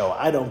Green Show.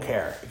 I don't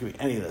care. It could be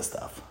any of this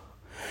stuff.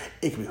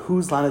 It could be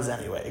Whose Line Is It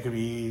Anyway. It could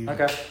be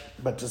okay.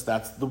 But just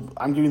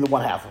I'm giving you the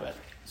one half of it.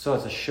 So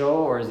it's a show,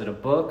 or is it a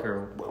book,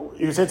 or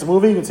you can say it's a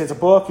movie, you can say it's a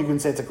book, you can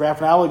say it's a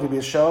graphic novel, it could be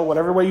a show,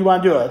 whatever way you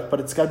want to do it. But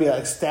it's got to be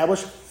an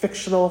established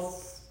fictional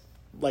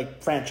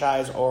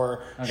franchise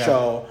or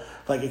show.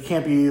 It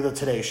can't be the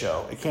Today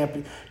Show. It can't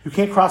be. You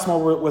can't cross them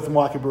over with the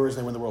Milwaukee Brewers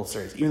and they win the World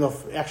Series. Even though,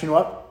 actually, you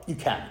know what? You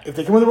can. If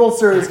they can win the World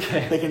Series,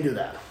 they can do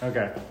that.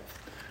 Okay.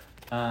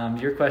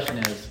 Your question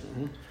is,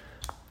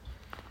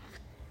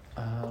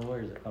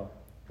 where is it? Oh,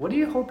 what are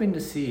you hoping to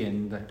see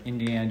in the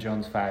Indiana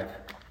Jones 5?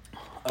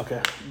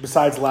 Okay.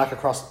 Besides lack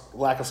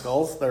of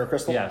skulls that are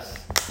crystal.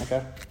 Yes.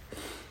 Okay.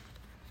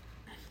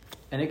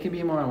 And it could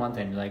be more than one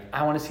thing. Like,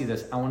 I want to see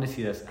this. I want to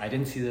see this. I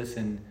didn't see this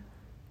in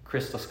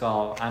Crystal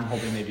Skull. I'm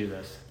hoping they do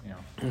this.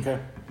 Okay.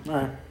 All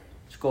right.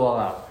 Just go all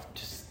out.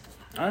 Just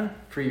all right.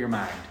 Free your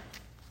mind.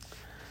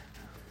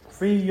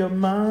 Free your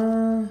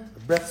mind. The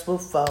breaths will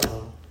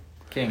follow.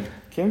 King.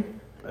 20.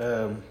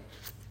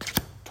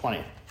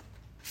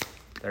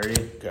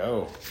 30.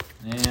 Go.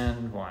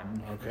 And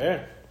 1.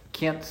 Okay.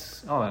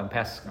 Can't. Oh, and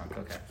pass the skunk.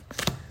 Okay.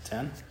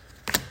 10.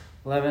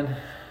 11.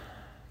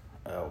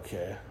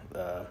 Okay.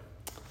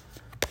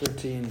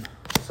 13.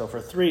 So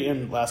for 3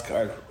 in last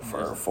card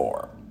for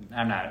 4.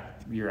 I'm not.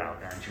 You're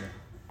out, aren't you?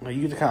 No,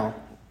 you get to count.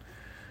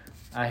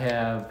 I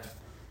have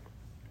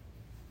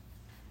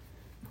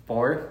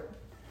 4.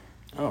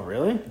 Oh,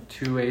 really?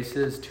 2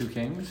 aces, 2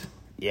 kings.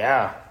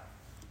 Yeah.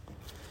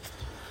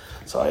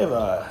 So I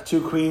have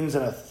 2 queens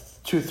and a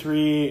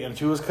 2-3 and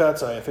 2 is cut.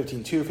 So I have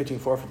 15-2, 15-4,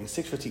 15-6,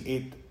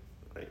 15-8.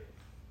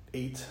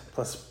 8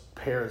 plus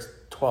pairs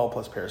 12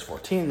 plus pairs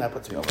 14. That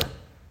puts me over.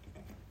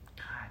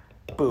 God.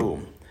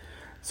 Boom.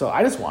 So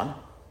I just won.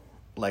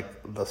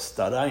 Like the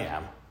stud I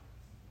am.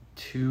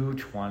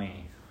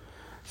 220.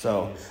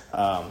 So,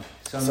 so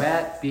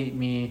Matt beat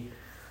me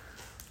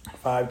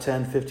 5,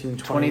 10, 15,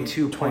 20,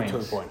 22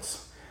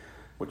 points.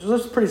 Which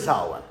was a pretty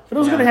solid one. But it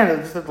was a good hand.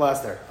 Just at the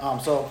last there.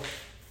 So,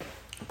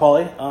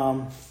 Paulie,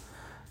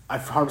 I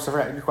 100%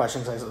 forgot your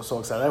question because I was so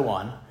excited I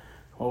won.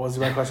 What was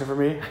the right question for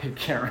me? I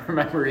can't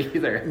remember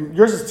either.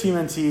 Yours is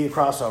TMNT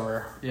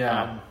crossover.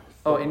 Yeah.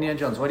 Indiana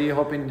Jones. What are you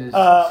hoping to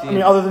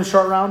see? Other than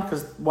short round,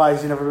 because why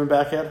has he never been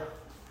back yet?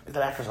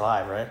 That actor's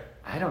alive, right?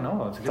 I don't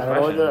know. It's a good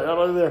question. I don't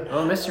know either.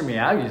 Well, Mr.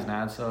 Miyagi's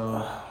not,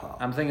 so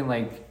I'm thinking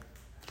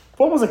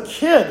What was a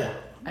kid?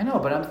 I know,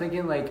 but I'm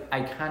thinking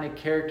iconic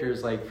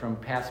characters from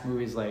past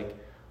movies I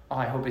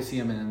hope I see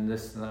him in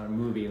this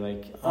movie.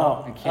 I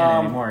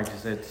can't anymore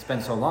because it's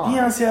been so long.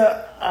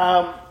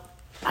 Yeah.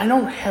 I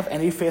don't have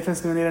any faith in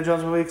this new Indiana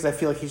Jones movie because I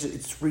feel like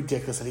it's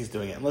ridiculous that he's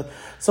doing it.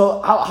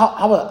 So how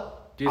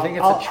about? Do you think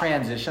it's a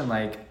transition?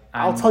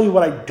 I'll tell you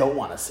what I don't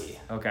want to see.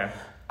 Okay.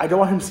 I don't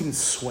want him seeing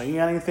swinging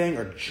at anything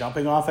or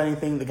jumping off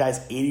anything. The guy's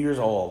 80 years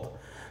old.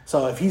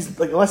 So if he's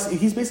if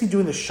he's basically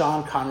doing the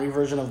Sean Connery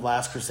version of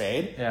Last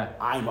Crusade,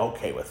 I'm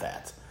okay with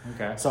that.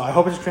 Okay. So I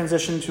hope it's a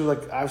transition to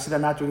obviously they're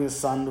not doing his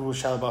son who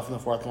was Shia LaBeouf in the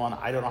 4th one.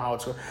 I don't know how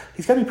it's going.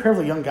 He's got to be paired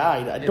with a young guy.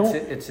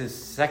 It's his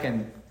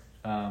second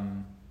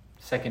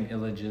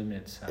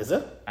illegitimate son. Is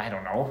it? I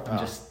don't know. I'm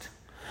just.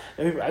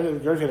 Maybe I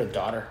got a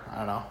daughter. I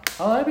don't know.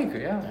 Oh, that'd be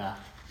good. Yeah. Yeah.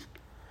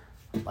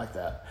 Like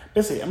that.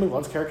 Basically, Emily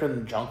Blunt's character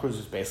in Jungle Cruise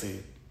is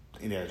basically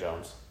Indiana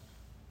Jones.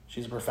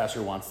 She's a professor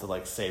who wants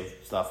to save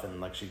stuff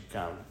and she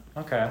kind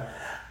of. Okay.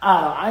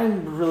 I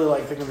don't know. I'm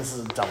really thinking this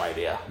is a dumb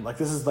idea.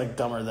 This is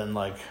dumber than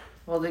Well,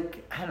 I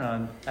don't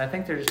know. I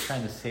think they're just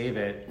trying to save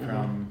it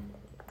from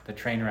the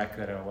train wreck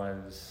that it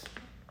was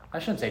I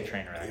shouldn't say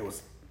train wreck. It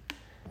was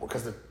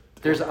because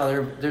there's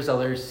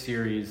other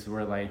series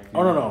where like.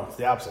 Oh no, it's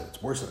the opposite.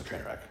 It's worse than a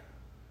train wreck.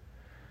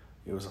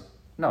 It was.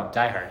 No,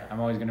 Die Hard. I'm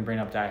always going to bring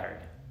up Die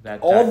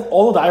Hard.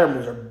 All the Die Hard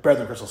movies are better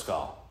than Crystal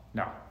Skull.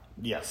 No.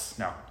 Yes.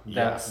 No.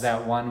 Yes.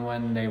 That one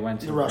when they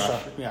went to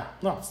Russia. Yeah.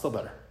 No, it's still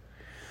better.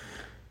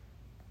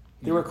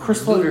 They were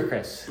crystal.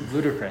 Ludicrous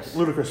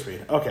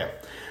speed. Okay.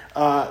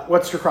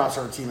 What's your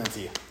crossover team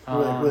NT?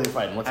 Really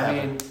fighting. What's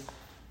happening?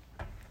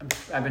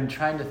 I've been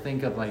trying to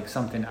think of like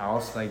something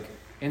else. Like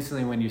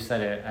instantly when you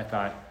said it, I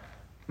thought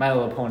My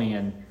Little Pony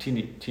and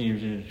Teenage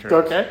Ninja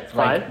Turtles. Okay,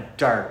 like fine.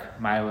 Dark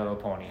My Little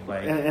Pony.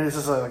 Like and is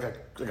this like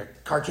a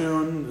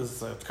cartoon? Is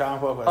this a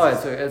comic book?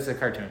 It's a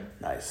cartoon.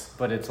 Nice.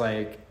 But it's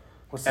like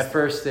What's at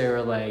first they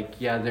were like,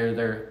 yeah,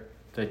 they're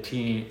the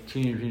Teenage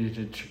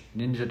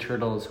Ninja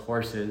Turtles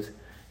horses,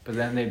 but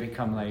then they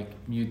become like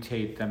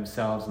mutate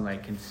themselves and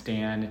like can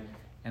stand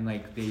and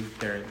like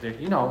they're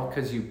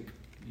because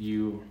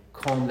you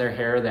comb their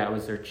hair. That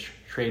was their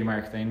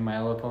trademark thing.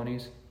 My Little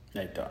Ponies.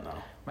 I don't know.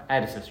 I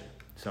had a sister,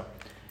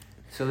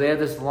 so they had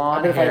this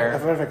long hair.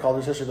 If I called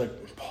your sister,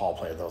 like Paul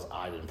played those.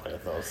 I didn't play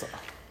with those. So.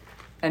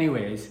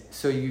 Anyways,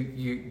 so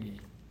you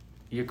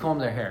comb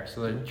their hair.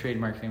 So the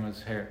trademark thing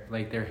was hair.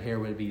 Like their hair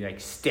would be like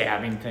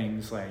stabbing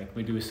things like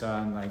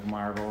Medusa and like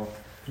Marvel.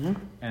 Mm-hmm.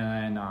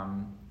 And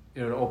then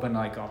it would open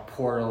like a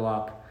portal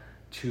up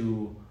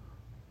to,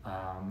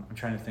 I'm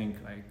trying to think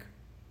like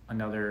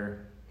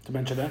another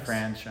Dimension X?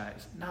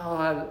 franchise.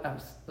 No,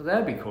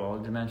 that'd be cool,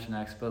 Dimension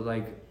X, but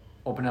like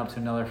open up to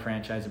another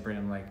franchise and bring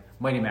them like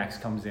Mighty Max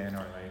comes in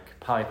or like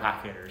Polly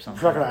Pocket or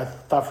something. I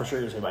thought for sure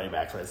you were saying Mighty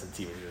Max when I said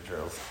Teenage Ninja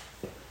Turtles.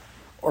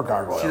 Or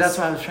Gargoyles. See, that's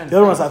what I was trying to The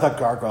other ones I thought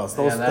Gargoyles.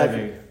 Those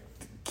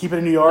keep it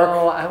in New York.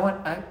 No,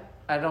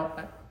 I don't.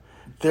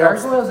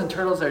 Gargoyles and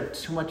turtles are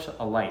too much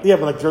alike. Yeah,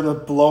 but like they're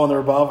below and they're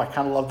above. I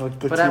kind of love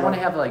the But I want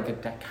to have like a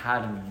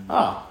dichotomy.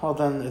 Oh, well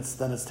then it's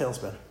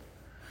Tailspin.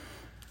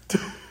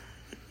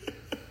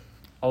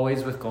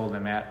 Always with gold,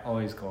 Matt.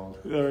 Always gold.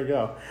 There we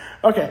go.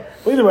 Okay.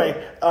 Well, either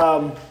way,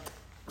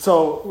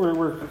 so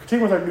we're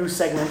continuing with our new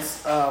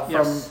segments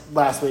from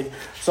last week.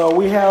 So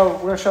we're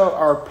going to show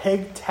our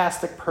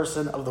Peg-tastic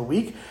person of the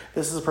week.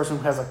 This is a person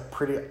who has a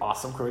pretty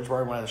awesome cribbage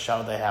board. I wanted to shout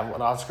out they have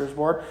an awesome cribbage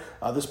board.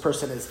 This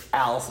person is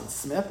Allison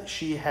Smith.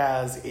 She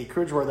has a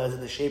cribbage board that is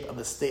in the shape of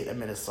the state of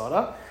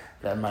Minnesota.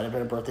 That might have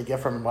been a birthday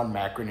gift from one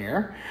Matt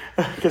Grenier.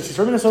 Because she's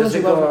from Minnesota. Does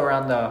it go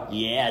around the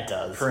it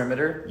does.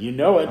 perimeter? You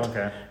know it.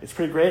 Okay. It's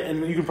pretty great.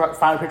 And you can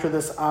find a picture of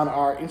this on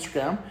our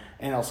Instagram.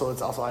 And it's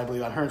also, I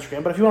believe, on her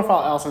Instagram. But if you want to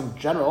follow Allison in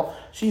general,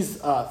 she's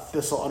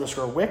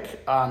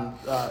Thistle_Wick on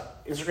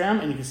Instagram.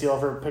 And you can see all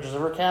of her pictures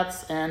of her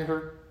cats and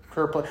her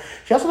play.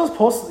 She also does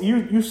post,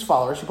 you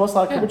follow her. She posts a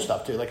lot of cribbage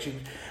stuff, too. Like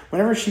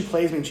whenever she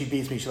plays me and she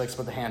beats me, she likes to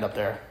put the hand up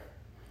there.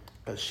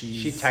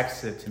 She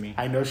texts it to me.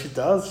 I know she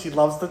does. She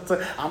loves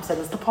I'm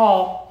saying this to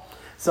Paul.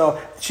 So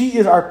she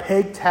is our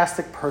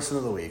Peg-tastic person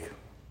of the week.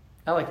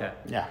 I like that.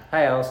 Yeah.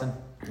 Hi, Allison.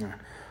 Yeah.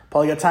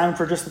 Paul, you got time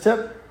for just the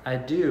tip? I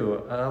do.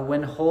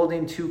 When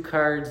holding two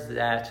cards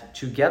that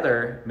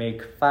together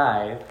make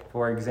 5,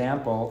 for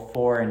example,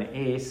 4 and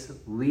ace,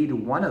 lead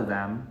one of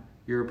them,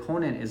 your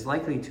opponent is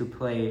likely to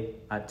play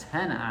a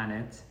 10 on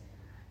it,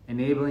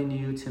 enabling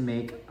you to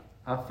make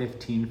a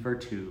 15 for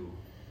 2.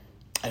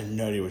 I have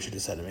no idea what you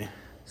just said to me.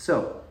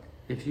 So,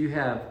 if you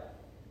have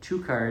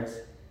 2 cards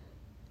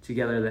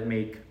together that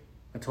make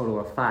a total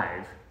of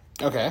 5,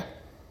 okay,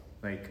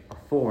 like a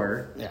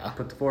 4,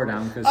 put the 4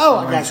 down because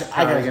someone's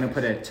probably going to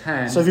put a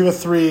 10. So if you have a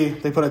 3,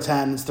 they put a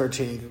 10, it's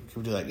 13. You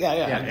can do that.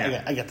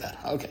 Yeah. I get that.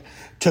 Okay,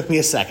 took me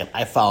a second.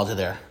 I followed you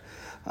there.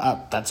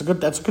 That's a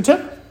good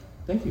tip.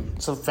 Thank you.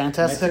 So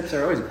fantastic. My tips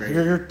are always great.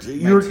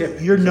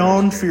 You're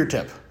known for your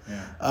tip.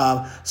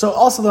 Yeah. So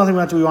also the other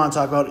thing we want to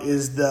talk about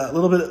is the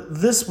little bit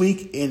this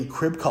week in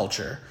crib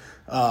culture.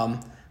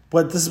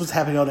 This is what's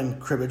happening out in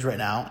cribbage right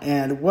now.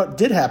 And what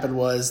did happen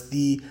was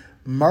the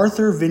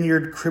Martha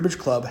Vineyard Cribbage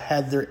Club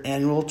had their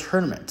annual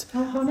tournament.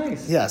 Oh, how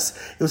nice. Yes.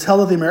 It was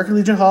held at the American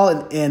Legion Hall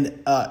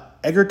in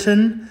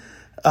Edgartown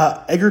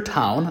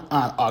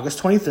on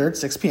August 23rd,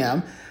 6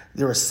 p.m.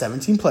 There were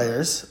 17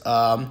 players.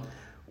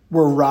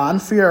 Where Ron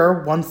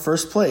Fier won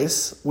first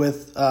place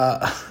with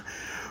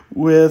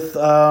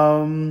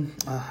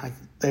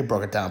they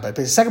broke it down, but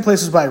second place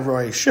was by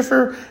Roy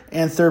Schiffer,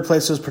 and third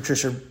place was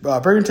Patricia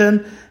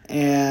Bergenton,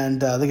 and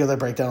they give that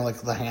breakdown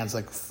like the hands,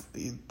 like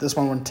this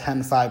one won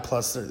 10-5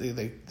 plus.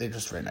 They're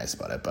just very nice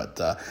about it, but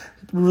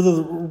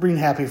we're being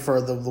happy for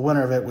the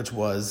winner of it, which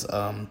was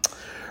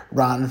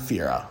Ron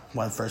Fiera,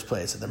 won first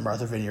place at the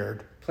Martha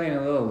Vineyard. Playing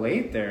a little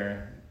late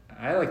there.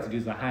 I like to do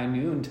the high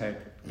noon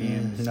type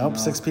games. Nope,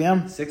 6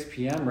 p.m. 6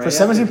 p.m. right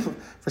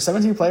for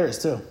 17 players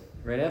too.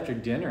 Right after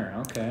dinner.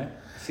 Okay.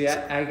 See,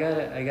 I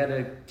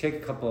gotta take a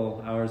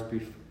couple hours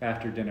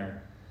after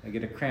dinner. I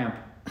get a cramp.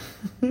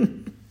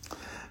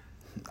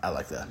 I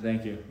like that.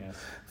 Thank you. Yes.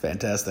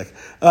 Fantastic.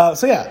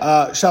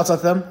 Shouts out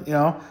to them. You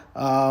know,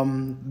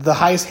 the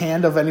highest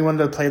hand of anyone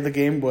that played the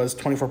game was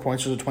 24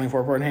 points. It was a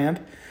 24-point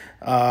hand.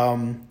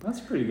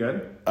 That's pretty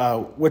good.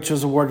 Which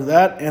was awarded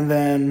that, and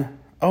then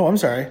I'm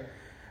sorry.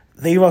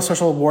 they give out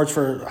special awards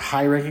for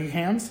high-ranking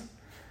hands.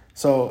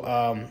 So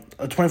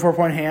a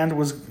 24-point hand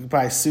was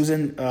by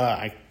Susan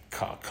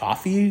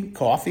Coffee.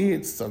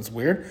 It sounds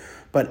weird.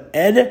 But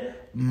Ed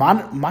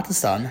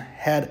Matasan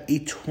had a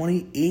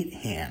 28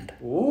 hand.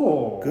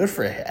 Ooh. Good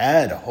for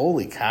Ed.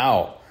 Holy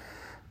cow.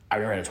 I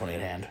never had a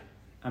 28 hand.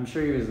 I'm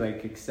sure he was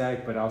like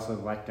ecstatic, but also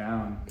let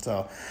down.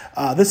 So,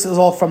 this is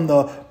all from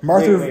the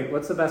Martha. Wait,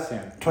 what's the best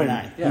hand?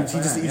 29. Yeah,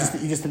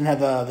 he just didn't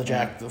have the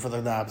jack for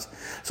the knobs.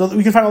 So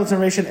we can find all this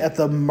information at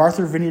the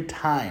Martha Vineyard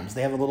Times.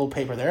 They have a little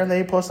paper there, and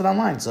they post it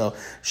online. So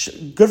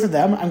good for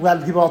them. I'm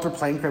glad people out there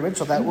playing cribbage.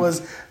 So that was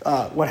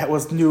what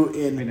was new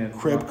in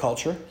crib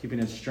culture. Keeping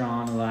it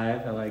strong,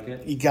 alive. I like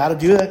it. You got to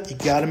do that. You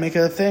got to make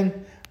it a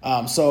thing.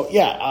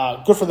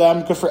 Good for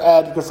them. Good for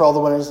Ed. Good for all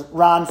the winners.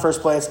 Ron,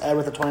 first place. Ed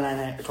with a 20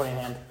 hand. Good for you.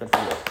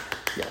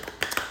 Yeah,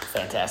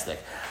 fantastic.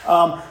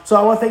 So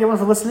I want to thank everyone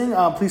for listening.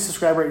 Please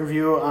subscribe, rate, and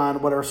review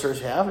on whatever service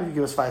you have. If you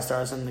give us 5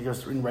 stars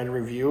and write a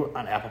review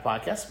on Apple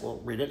Podcasts, we'll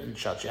read it and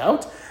shout you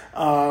out.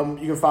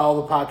 You can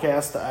follow the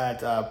podcast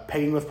at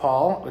Pegging with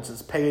Paul, which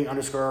is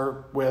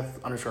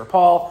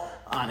pegging_with_Paul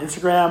on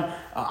Instagram.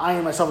 I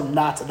am myself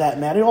not that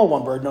Matty, all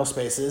one word, no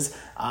spaces,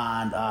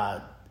 on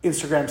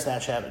Instagram,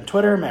 Snapchat, and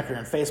Twitter. Macri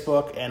on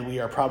Facebook, and we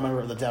are a proud member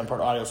of the Davenport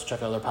Audio, so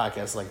check out other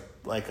podcasts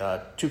like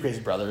Two Crazy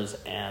Brothers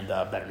and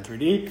Better in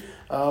 3D.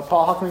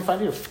 Paul, how can we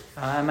find you?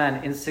 I'm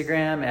on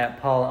Instagram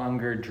at Paul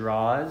Unger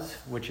Draws,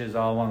 which is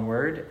all one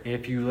word.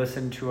 If you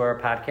listen to our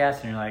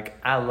podcast and you're like,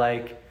 I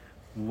like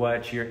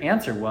what your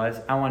answer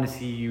was, I want to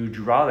see you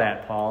draw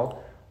that,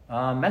 Paul,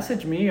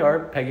 message me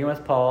or Pegging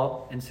with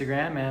Paul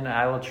Instagram, and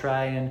I will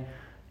try and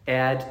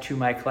add to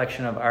my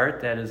collection of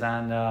art that is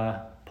on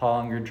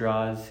Paul Unger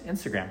Draws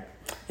Instagram.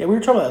 Yeah, we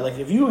were talking about that. Like,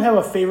 if you have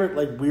a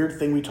favorite, weird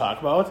thing we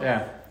talk about,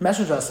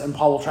 message us, and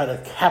Paul will try to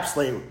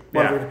encapsulate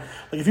whatever.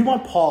 Like, if you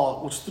want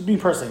Paul, which is me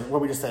personally, what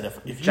we just said,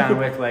 if John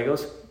Wick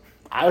Legos.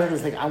 I was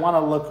just thinking, I want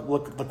to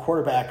look the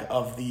quarterback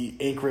of the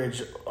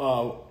Anchorage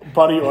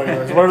Buddy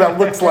Oilers, whatever that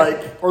looks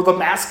like, or the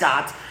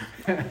mascot.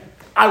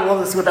 I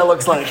love to see what that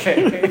looks like.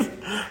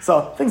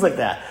 So, things like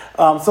that.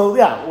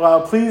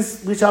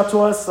 Please reach out to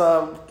us,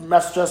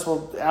 message us,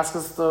 ask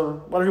us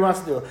whatever you want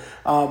us to do.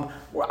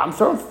 I'm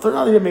throwing out the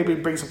idea maybe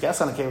bring some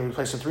guests on and maybe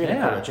play some 3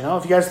 in Cribbage. You know,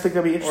 if you guys think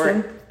that'd be interesting.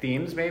 Or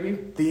themes, maybe.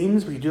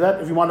 Themes, we could do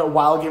that. If you want a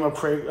wild game of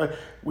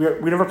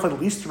we never played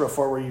Leaster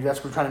before, where you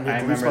guys were trying to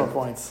get the least amount of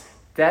points.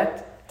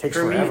 That takes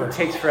for forever. Me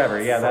takes forever.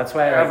 Yeah, that's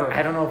why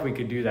I don't know if we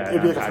could do that.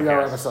 It'd be like a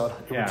 3-hour episode.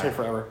 It would take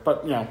forever,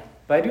 but you know.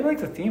 But I do like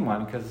the theme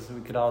one because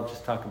we could all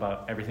just talk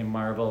about everything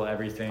Marvel,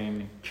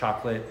 everything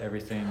chocolate,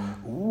 everything.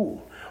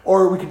 Ooh,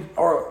 or we could,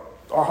 or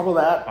how about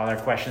that? All our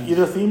questions.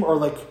 Either theme or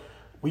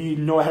we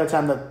know ahead of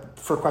time that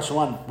for question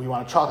 1 we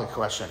want a chocolate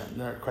question,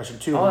 and question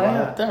 2.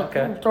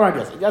 Okay. Throw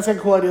ideas. If you guys got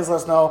cool ideas, let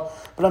us know.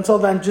 But until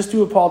then, just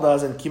do what Paul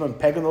does and keep on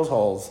pegging those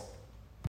holes.